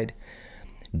side.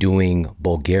 Doing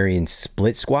Bulgarian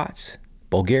split squats.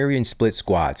 Bulgarian split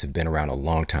squats have been around a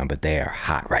long time, but they are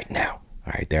hot right now.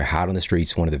 All right, they're hot on the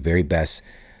streets. One of the very best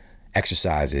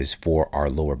exercises for our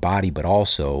lower body, but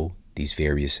also these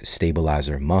various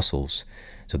stabilizer muscles.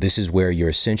 So this is where you're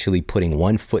essentially putting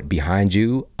one foot behind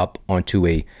you up onto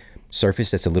a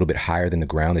surface that's a little bit higher than the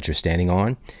ground that you're standing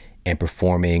on and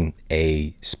performing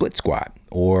a split squat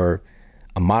or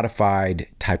a modified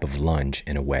type of lunge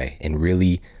in a way, and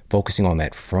really focusing on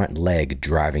that front leg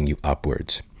driving you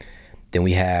upwards. Then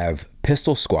we have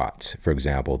pistol squats, for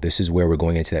example. This is where we're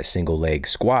going into that single leg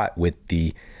squat with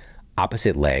the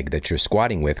opposite leg that you're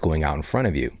squatting with going out in front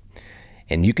of you.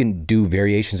 And you can do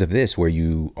variations of this where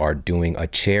you are doing a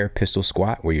chair pistol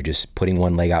squat where you're just putting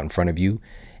one leg out in front of you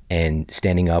and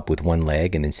standing up with one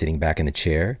leg and then sitting back in the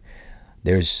chair.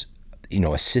 There's,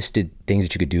 assisted things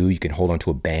that you could do. You can hold onto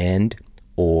a band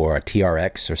or a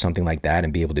TRX or something like that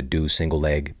and be able to do single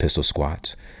leg pistol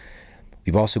squats.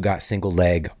 We've also got single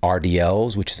leg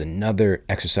RDLs, which is another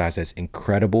exercise that's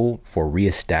incredible for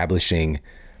reestablishing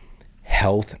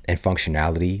health and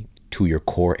functionality to your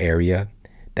core area,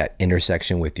 that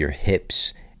intersection with your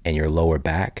hips and your lower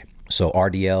back. So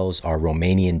RDLs are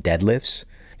Romanian deadlifts.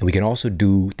 And we can also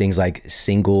do things like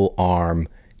single arm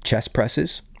chest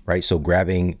presses, right? So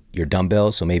grabbing your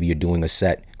dumbbells. So maybe you're doing a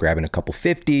set, grabbing a couple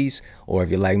 50s, or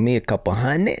if you're like me, a couple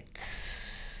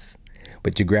hundreds.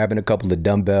 But you're grabbing a couple of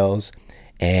dumbbells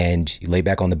and you lay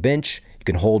back on the bench. You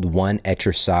can hold one at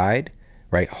your side,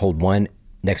 right? Hold one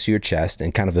next to your chest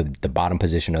and kind of the bottom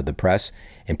position of the press,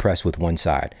 and press with one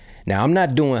side. Now, I'm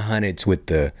not doing hundreds with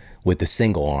the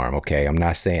single arm, okay? I'm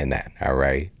not saying that, all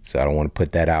right? So I don't want to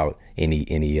put that out,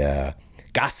 any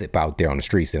gossip out there on the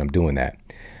streets that I'm doing that.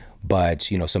 But,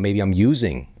 so maybe I'm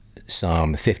using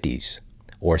some 50s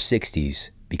or 60s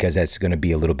because that's going to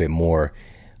be a little bit more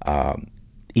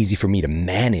easy for me to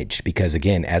manage, because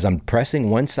again, as I'm pressing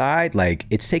one side, like,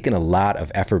 it's taking a lot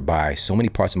of effort by so many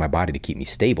parts of my body to keep me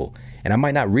stable. And I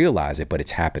might not realize it, but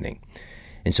it's happening.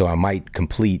 And so I might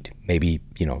complete maybe,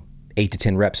 8 to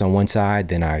 10 reps on one side.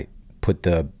 Then I put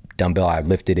the dumbbell I've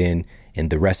lifted in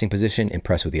the resting position and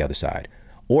press with the other side.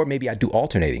 Or maybe I do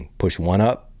alternating, push one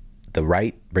up, the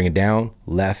right, bring it down,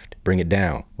 left, bring it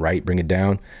down, right, bring it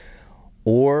down.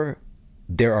 Or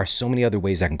there are so many other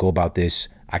ways I can go about this.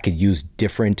 I could use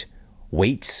different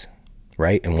weights,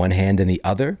 right, in one hand and the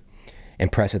other,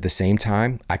 and press at the same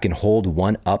time. I can hold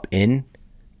one up in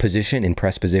position, in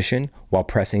press position, while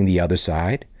pressing the other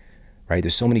side, right?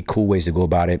 There's so many cool ways to go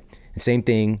about it. And same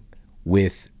thing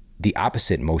with the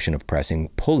opposite motion of pressing,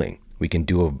 pulling. We can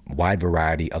do a wide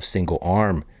variety of single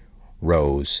arm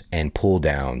rows and pull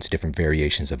downs, different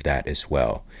variations of that as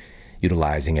well,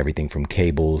 utilizing everything from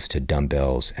cables to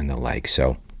dumbbells and the like.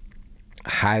 So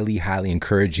highly, highly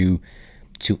encourage you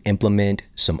to implement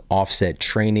some offset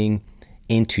training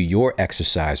into your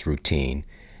exercise routine.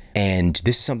 And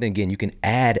this is something, again, you can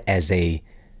add as a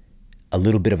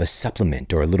little bit of a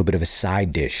supplement or a little bit of a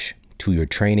side dish to your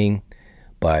training.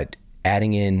 But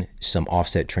adding in some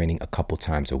offset training a couple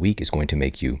times a week is going to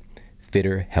make you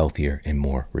fitter, healthier, and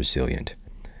more resilient.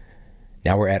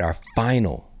 Now we're at our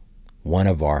final one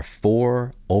of our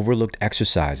 4 overlooked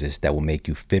exercises that will make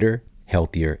you fitter,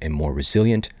 healthier, and more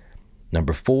resilient.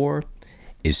 Number 4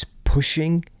 is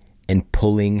pushing and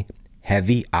pulling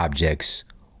heavy objects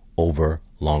over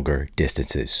longer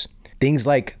distances. Things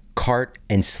like cart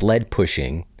and sled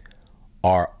pushing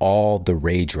are all the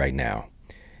rage right now,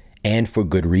 and for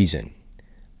good reason.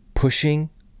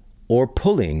 Pushing or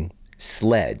pulling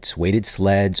sleds, weighted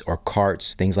sleds or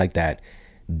carts, things like that,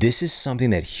 this is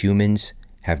something that humans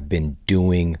have been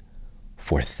doing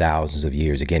for thousands of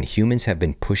years. Again, humans have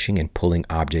been pushing and pulling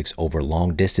objects over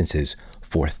long distances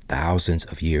for thousands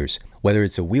of years. Whether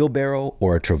it's a wheelbarrow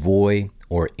or a travois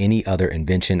or any other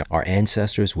invention, our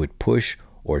ancestors would push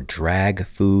or drag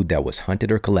food that was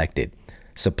hunted or collected,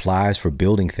 supplies for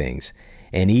building things,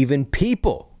 and even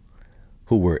people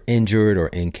who were injured or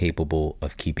incapable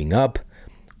of keeping up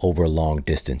over long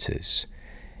distances.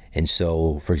 And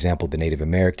so, for example, the Native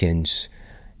Americans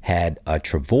had a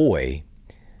travois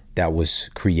that was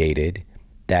created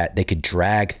that they could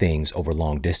drag things over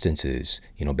long distances,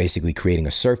 basically creating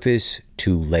a surface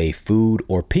to lay food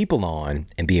or people on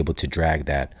and be able to drag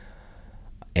that.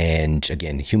 And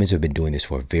again, humans have been doing this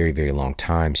for a very, very long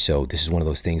time. So this is one of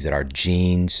those things that our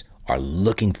genes are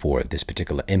looking for, this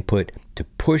particular input to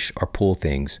push or pull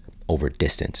things over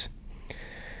distance.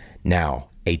 Now,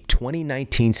 a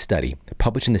 2019 study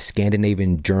published in the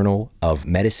Scandinavian Journal of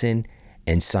Medicine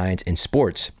and Science in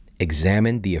Sports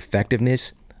examined the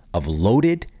effectiveness of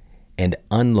loaded and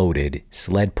unloaded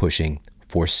sled pushing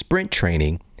for sprint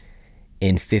training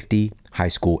in 50 high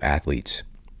school athletes.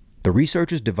 The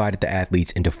researchers divided the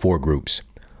athletes into 4 groups.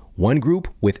 1 group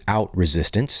without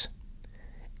resistance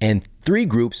and 3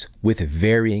 groups with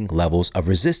varying levels of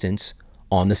resistance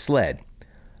on the sled,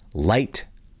 light,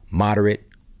 moderate,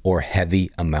 or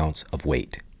heavy amounts of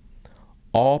weight.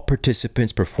 All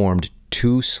participants performed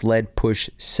 2 sled push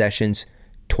sessions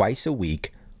twice a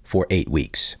week for 8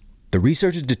 weeks. The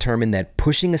researchers determined that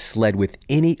pushing a sled with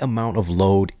any amount of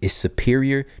load is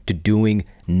superior to doing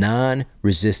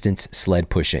non-resistance sled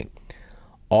pushing.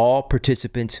 All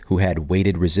participants who had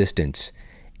weighted resistance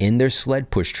in their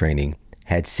sled push training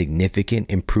had significant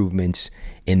improvements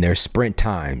in their sprint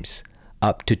times,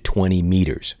 up to 20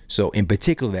 meters. So in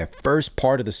particular, that first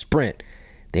part of the sprint,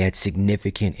 they had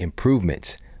significant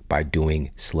improvements by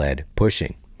doing sled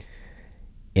pushing.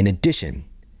 In addition,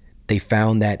 they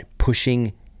found that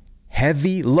pushing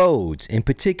heavy loads in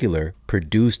particular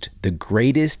produced the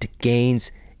greatest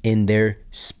gains in their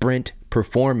sprint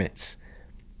performance.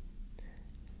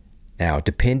 Now,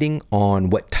 depending on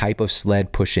what type of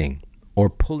sled pushing or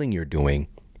pulling you're doing,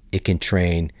 it can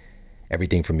train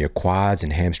everything from your quads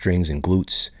and hamstrings and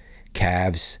glutes,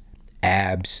 calves,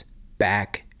 abs,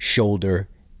 back, shoulder,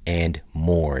 and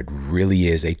more. It really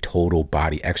is a total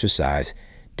body exercise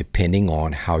depending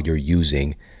on how you're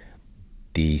using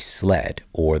the sled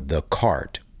or the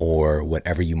cart or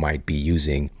whatever you might be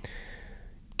using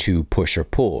to push or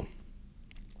pull.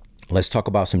 Let's talk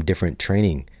about some different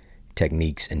training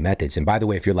techniques and methods. And by the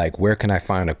way, if you're like, where can I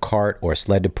find a cart or a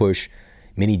sled to push?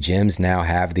 Many gyms now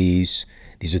have these.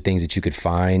 These are things that you could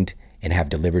find and have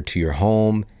delivered to your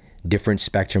home. Different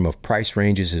spectrum of price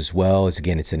ranges as well.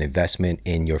 Again, it's an investment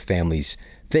in your family's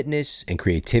fitness and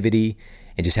creativity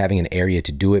and just having an area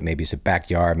to do it. Maybe it's a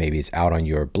backyard, maybe it's out on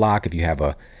your block if you have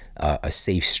a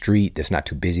safe street that's not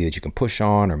too busy that you can push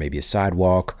on, or maybe a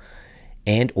sidewalk.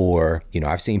 And or,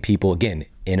 I've seen people, again,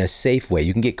 in a safe way,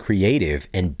 you can get creative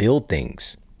and build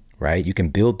things, right? You can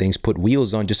build things, put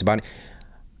wheels on just about.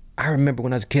 I remember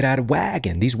when I was a kid, I had a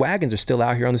wagon. These wagons are still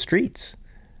out here on the streets,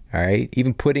 all right?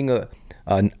 Even putting a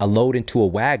load into a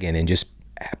wagon and just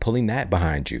pulling that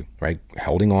behind you, right?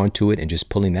 Holding on to it and just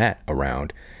pulling that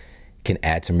around can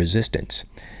add some resistance.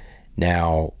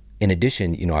 Now, in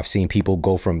addition, I've seen people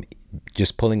go from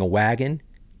just pulling a wagon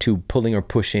to pulling or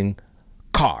pushing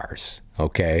cars,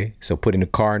 okay? So putting the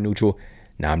car in neutral.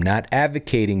 Now, I'm not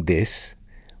advocating this,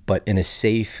 but in a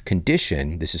safe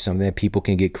condition, this is something that people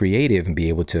can get creative and be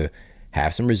able to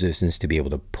have some resistance to be able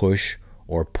to push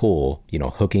or pull,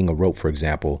 hooking a rope, for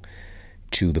example,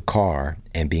 to the car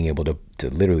and being able to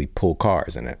literally pull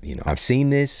cars. And, I've seen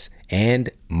this, and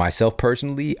myself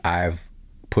personally, I've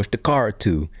pushed a car or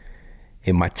two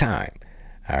in my time.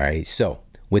 All right. So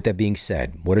with that being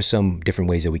said, what are some different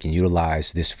ways that we can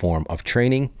utilize this form of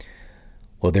training?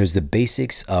 Well, there's the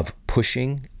basics of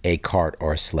pushing a cart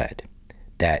or a sled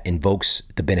that invokes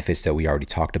the benefits that we already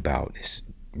talked about. This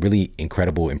really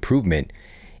incredible improvement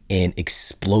in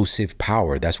explosive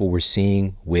power. That's what we're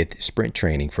seeing with sprint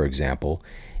training, for example,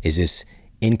 is this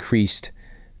increased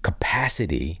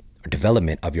capacity or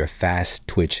development of your fast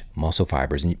twitch muscle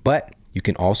fibers. But you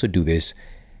can also do this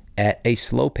at a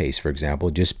slow pace, for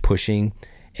example, just pushing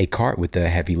a cart with a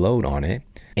heavy load on it.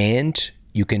 And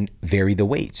you can vary the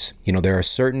weights. There are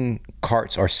certain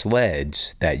carts or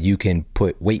sleds that you can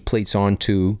put weight plates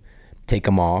onto, take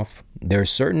them off. There are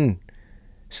certain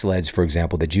sleds, for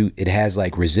example, that it has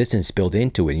like resistance built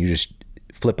into it. And you just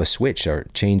flip a switch or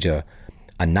change a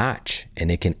notch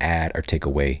and it can add or take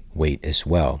away weight as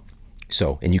well.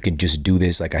 So, and you can just do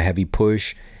this like a heavy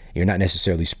push. You're not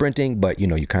necessarily sprinting, but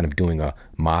you're kind of doing a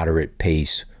moderate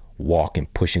pace walk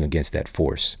and pushing against that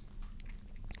force.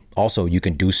 Also, you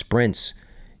can do sprints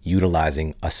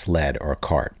utilizing a sled or a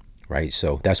cart, right?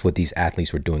 So that's what these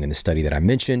athletes were doing in the study that I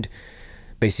mentioned,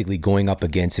 basically going up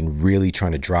against and really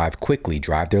trying to drive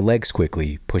their legs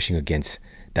quickly, pushing against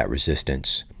that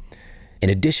resistance. In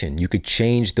addition, you could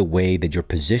change the way that you're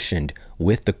positioned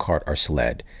with the cart or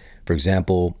sled. For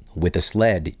example, with a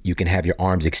sled, you can have your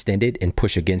arms extended and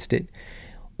push against it,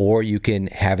 or you can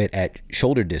have it at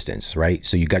shoulder distance, right?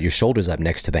 So you got your shoulders up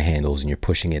next to the handles and you're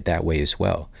pushing it that way as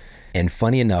well. And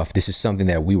funny enough, this is something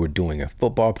that we were doing at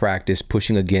football practice,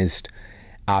 pushing against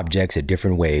objects at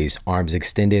different ways, arms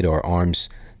extended or arms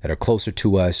that are closer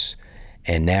to us.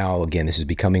 And now, again, this is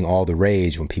becoming all the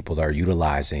rage when people are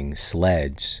utilizing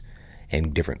sleds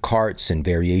and different carts and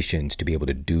variations to be able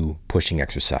to do pushing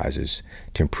exercises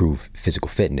to improve physical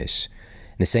fitness.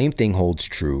 And the same thing holds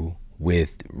true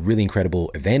with really incredible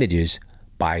advantages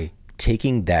by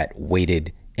taking that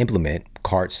weighted implement,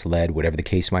 cart, sled, whatever the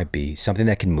case might be, something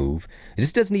that can move.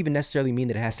 This doesn't even necessarily mean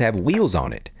that it has to have wheels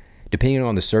on it. Depending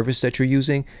on the surface that you're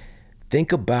using,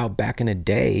 think about back in the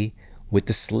day with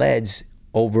the sleds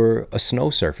over a snow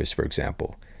surface, for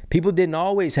example. People didn't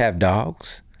always have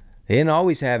dogs. They didn't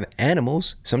always have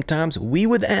animals. Sometimes we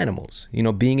were the animals,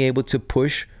 being able to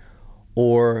push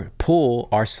or pull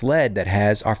our sled that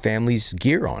has our family's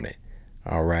gear on it.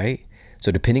 All right.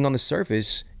 So depending on the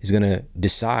surface is going to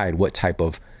decide what type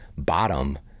of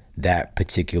bottom that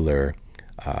particular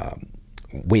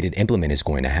weighted implement is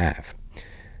going to have.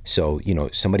 So,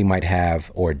 somebody might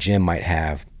have, or a gym might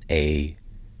have a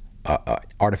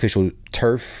artificial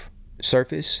turf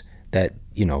surface that,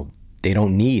 they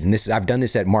don't need. And I've done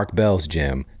this at Mark Bell's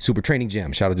gym, Super Training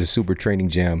Gym. Shout out to Super Training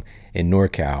Gym in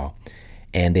NorCal.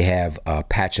 And they have a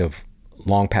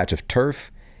long patch of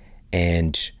turf,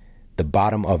 and the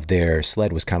bottom of their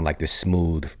sled was kind of like this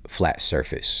smooth, flat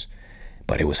surface.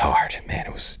 But it was hard, man.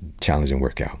 It was a challenging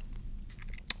workout.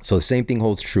 So the same thing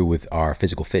holds true with our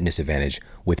physical fitness advantage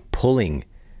with pulling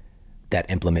that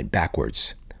implement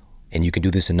backwards. And you can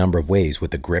do this a number of ways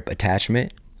with the grip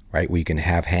attachment, right? Where you can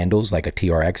have handles like a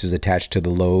TRX is attached to the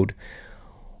load,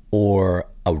 or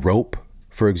a rope,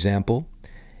 for example.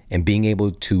 And being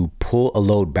able to pull a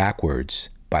load backwards,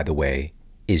 by the way,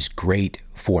 is great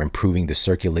for improving the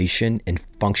circulation and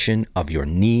function of your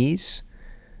knees,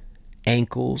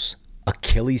 ankles,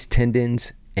 Achilles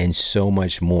tendons, and so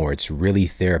much more. It's really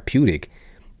therapeutic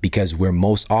because we're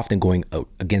most often going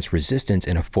against resistance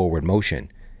in a forward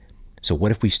motion. So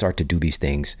what if we start to do these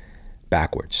things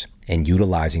backwards and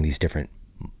utilizing these different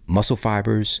muscle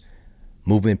fibers,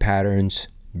 movement patterns,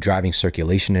 driving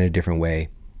circulation in a different way.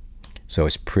 So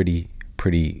it's pretty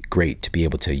great to be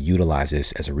able to utilize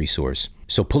this as a resource.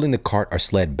 So pulling the cart or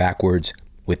sled backwards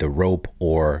with a rope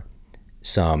or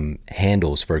some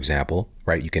handles, for example,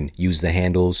 right? You can use the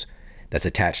handles that's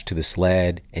attached to the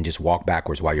sled and just walk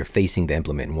backwards while you're facing the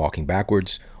implement and walking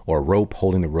backwards, or a rope,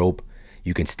 holding the rope.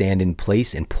 You can stand in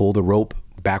place and pull the rope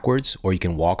backwards, or you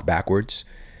can walk backwards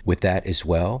with that as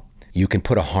well. You can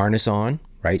put a harness on,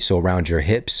 right? So around your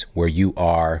hips where you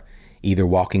are either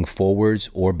walking forwards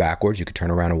or backwards. You could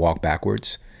turn around and walk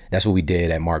backwards. That's what we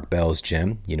did at Mark Bell's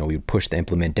gym. We would push the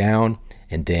implement down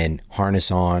and then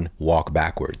harness on, walk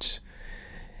backwards.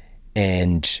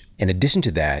 And in addition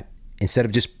to that, instead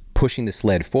of just pushing the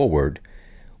sled forward,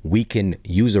 we can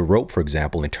use a rope, for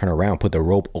example, and turn around, put the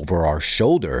rope over our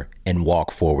shoulder and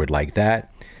walk forward like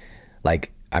that.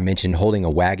 Like I mentioned, holding a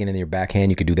wagon in your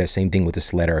backhand, you could do that same thing with a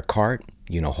sled or a cart,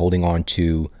 holding on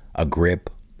to a grip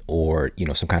or,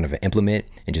 some kind of an implement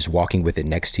and just walking with it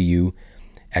next to you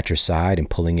at your side and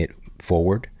pulling it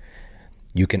forward.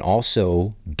 You can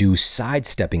also do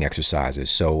sidestepping exercises.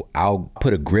 So I'll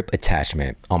put a grip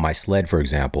attachment on my sled, for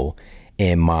example,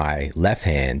 in my left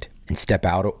hand and step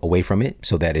out away from it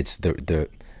so that it's the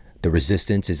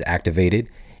resistance is activated.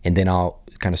 And then I'll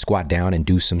kind of squat down and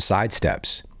do some side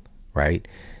steps, right?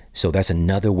 So that's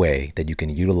another way that you can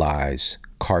utilize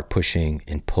cart pushing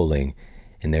and pulling.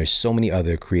 And there's so many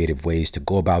other creative ways to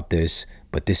go about this,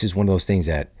 but this is one of those things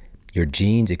that your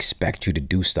genes expect you to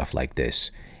do stuff like this.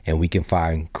 And we can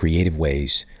find creative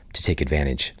ways to take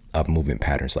advantage of movement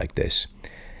patterns like this.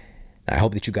 I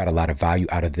hope that you got a lot of value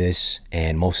out of this.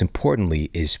 And most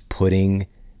importantly is putting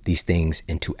these things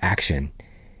into action.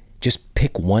 Just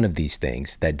pick one of these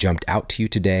things that jumped out to you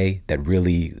today that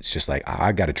really is just like,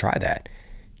 I got to try that.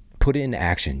 Put it into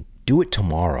action. Do it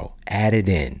tomorrow. Add it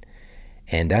in.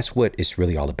 And that's what it's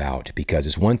really all about, because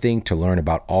it's one thing to learn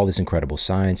about all this incredible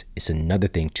science. It's another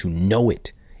thing to know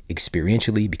it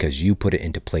experientially because you put it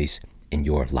into place in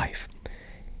your life.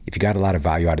 If you got a lot of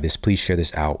value out of this, please share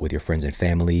this out with your friends and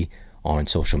family on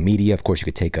social media. Of course, you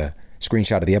could take a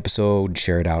screenshot of the episode,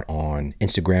 share it out on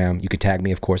Instagram. You could tag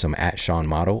me, of course. I'm at Sean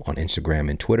Model on Instagram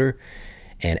and Twitter,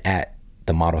 and at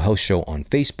The Model Health Show on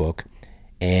Facebook.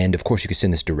 And of course, you can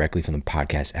send this directly from the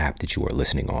podcast app that you are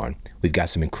listening on. We've got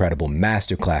some incredible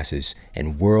masterclasses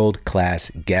and world-class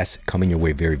guests coming your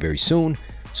way very, very soon.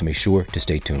 So make sure to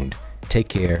stay tuned. Take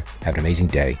care, have an amazing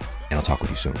day, and I'll talk with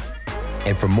you soon.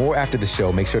 And for more after the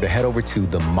show, make sure to head over to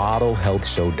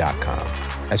themodelhealthshow.com.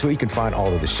 That's where you can find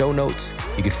all of the show notes.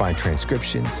 You can find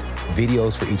transcriptions,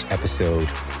 videos for each episode.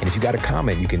 And if you got a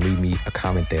comment, you can leave me a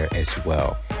comment there as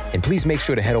well. And please make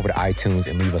sure to head over to iTunes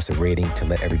and leave us a rating to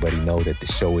let everybody know that the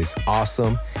show is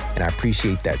awesome. And I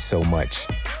appreciate that so much.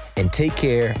 And take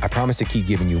care. I promise to keep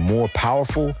giving you more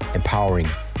powerful, empowering,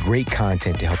 great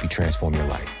content to help you transform your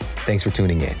life. Thanks for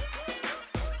tuning in.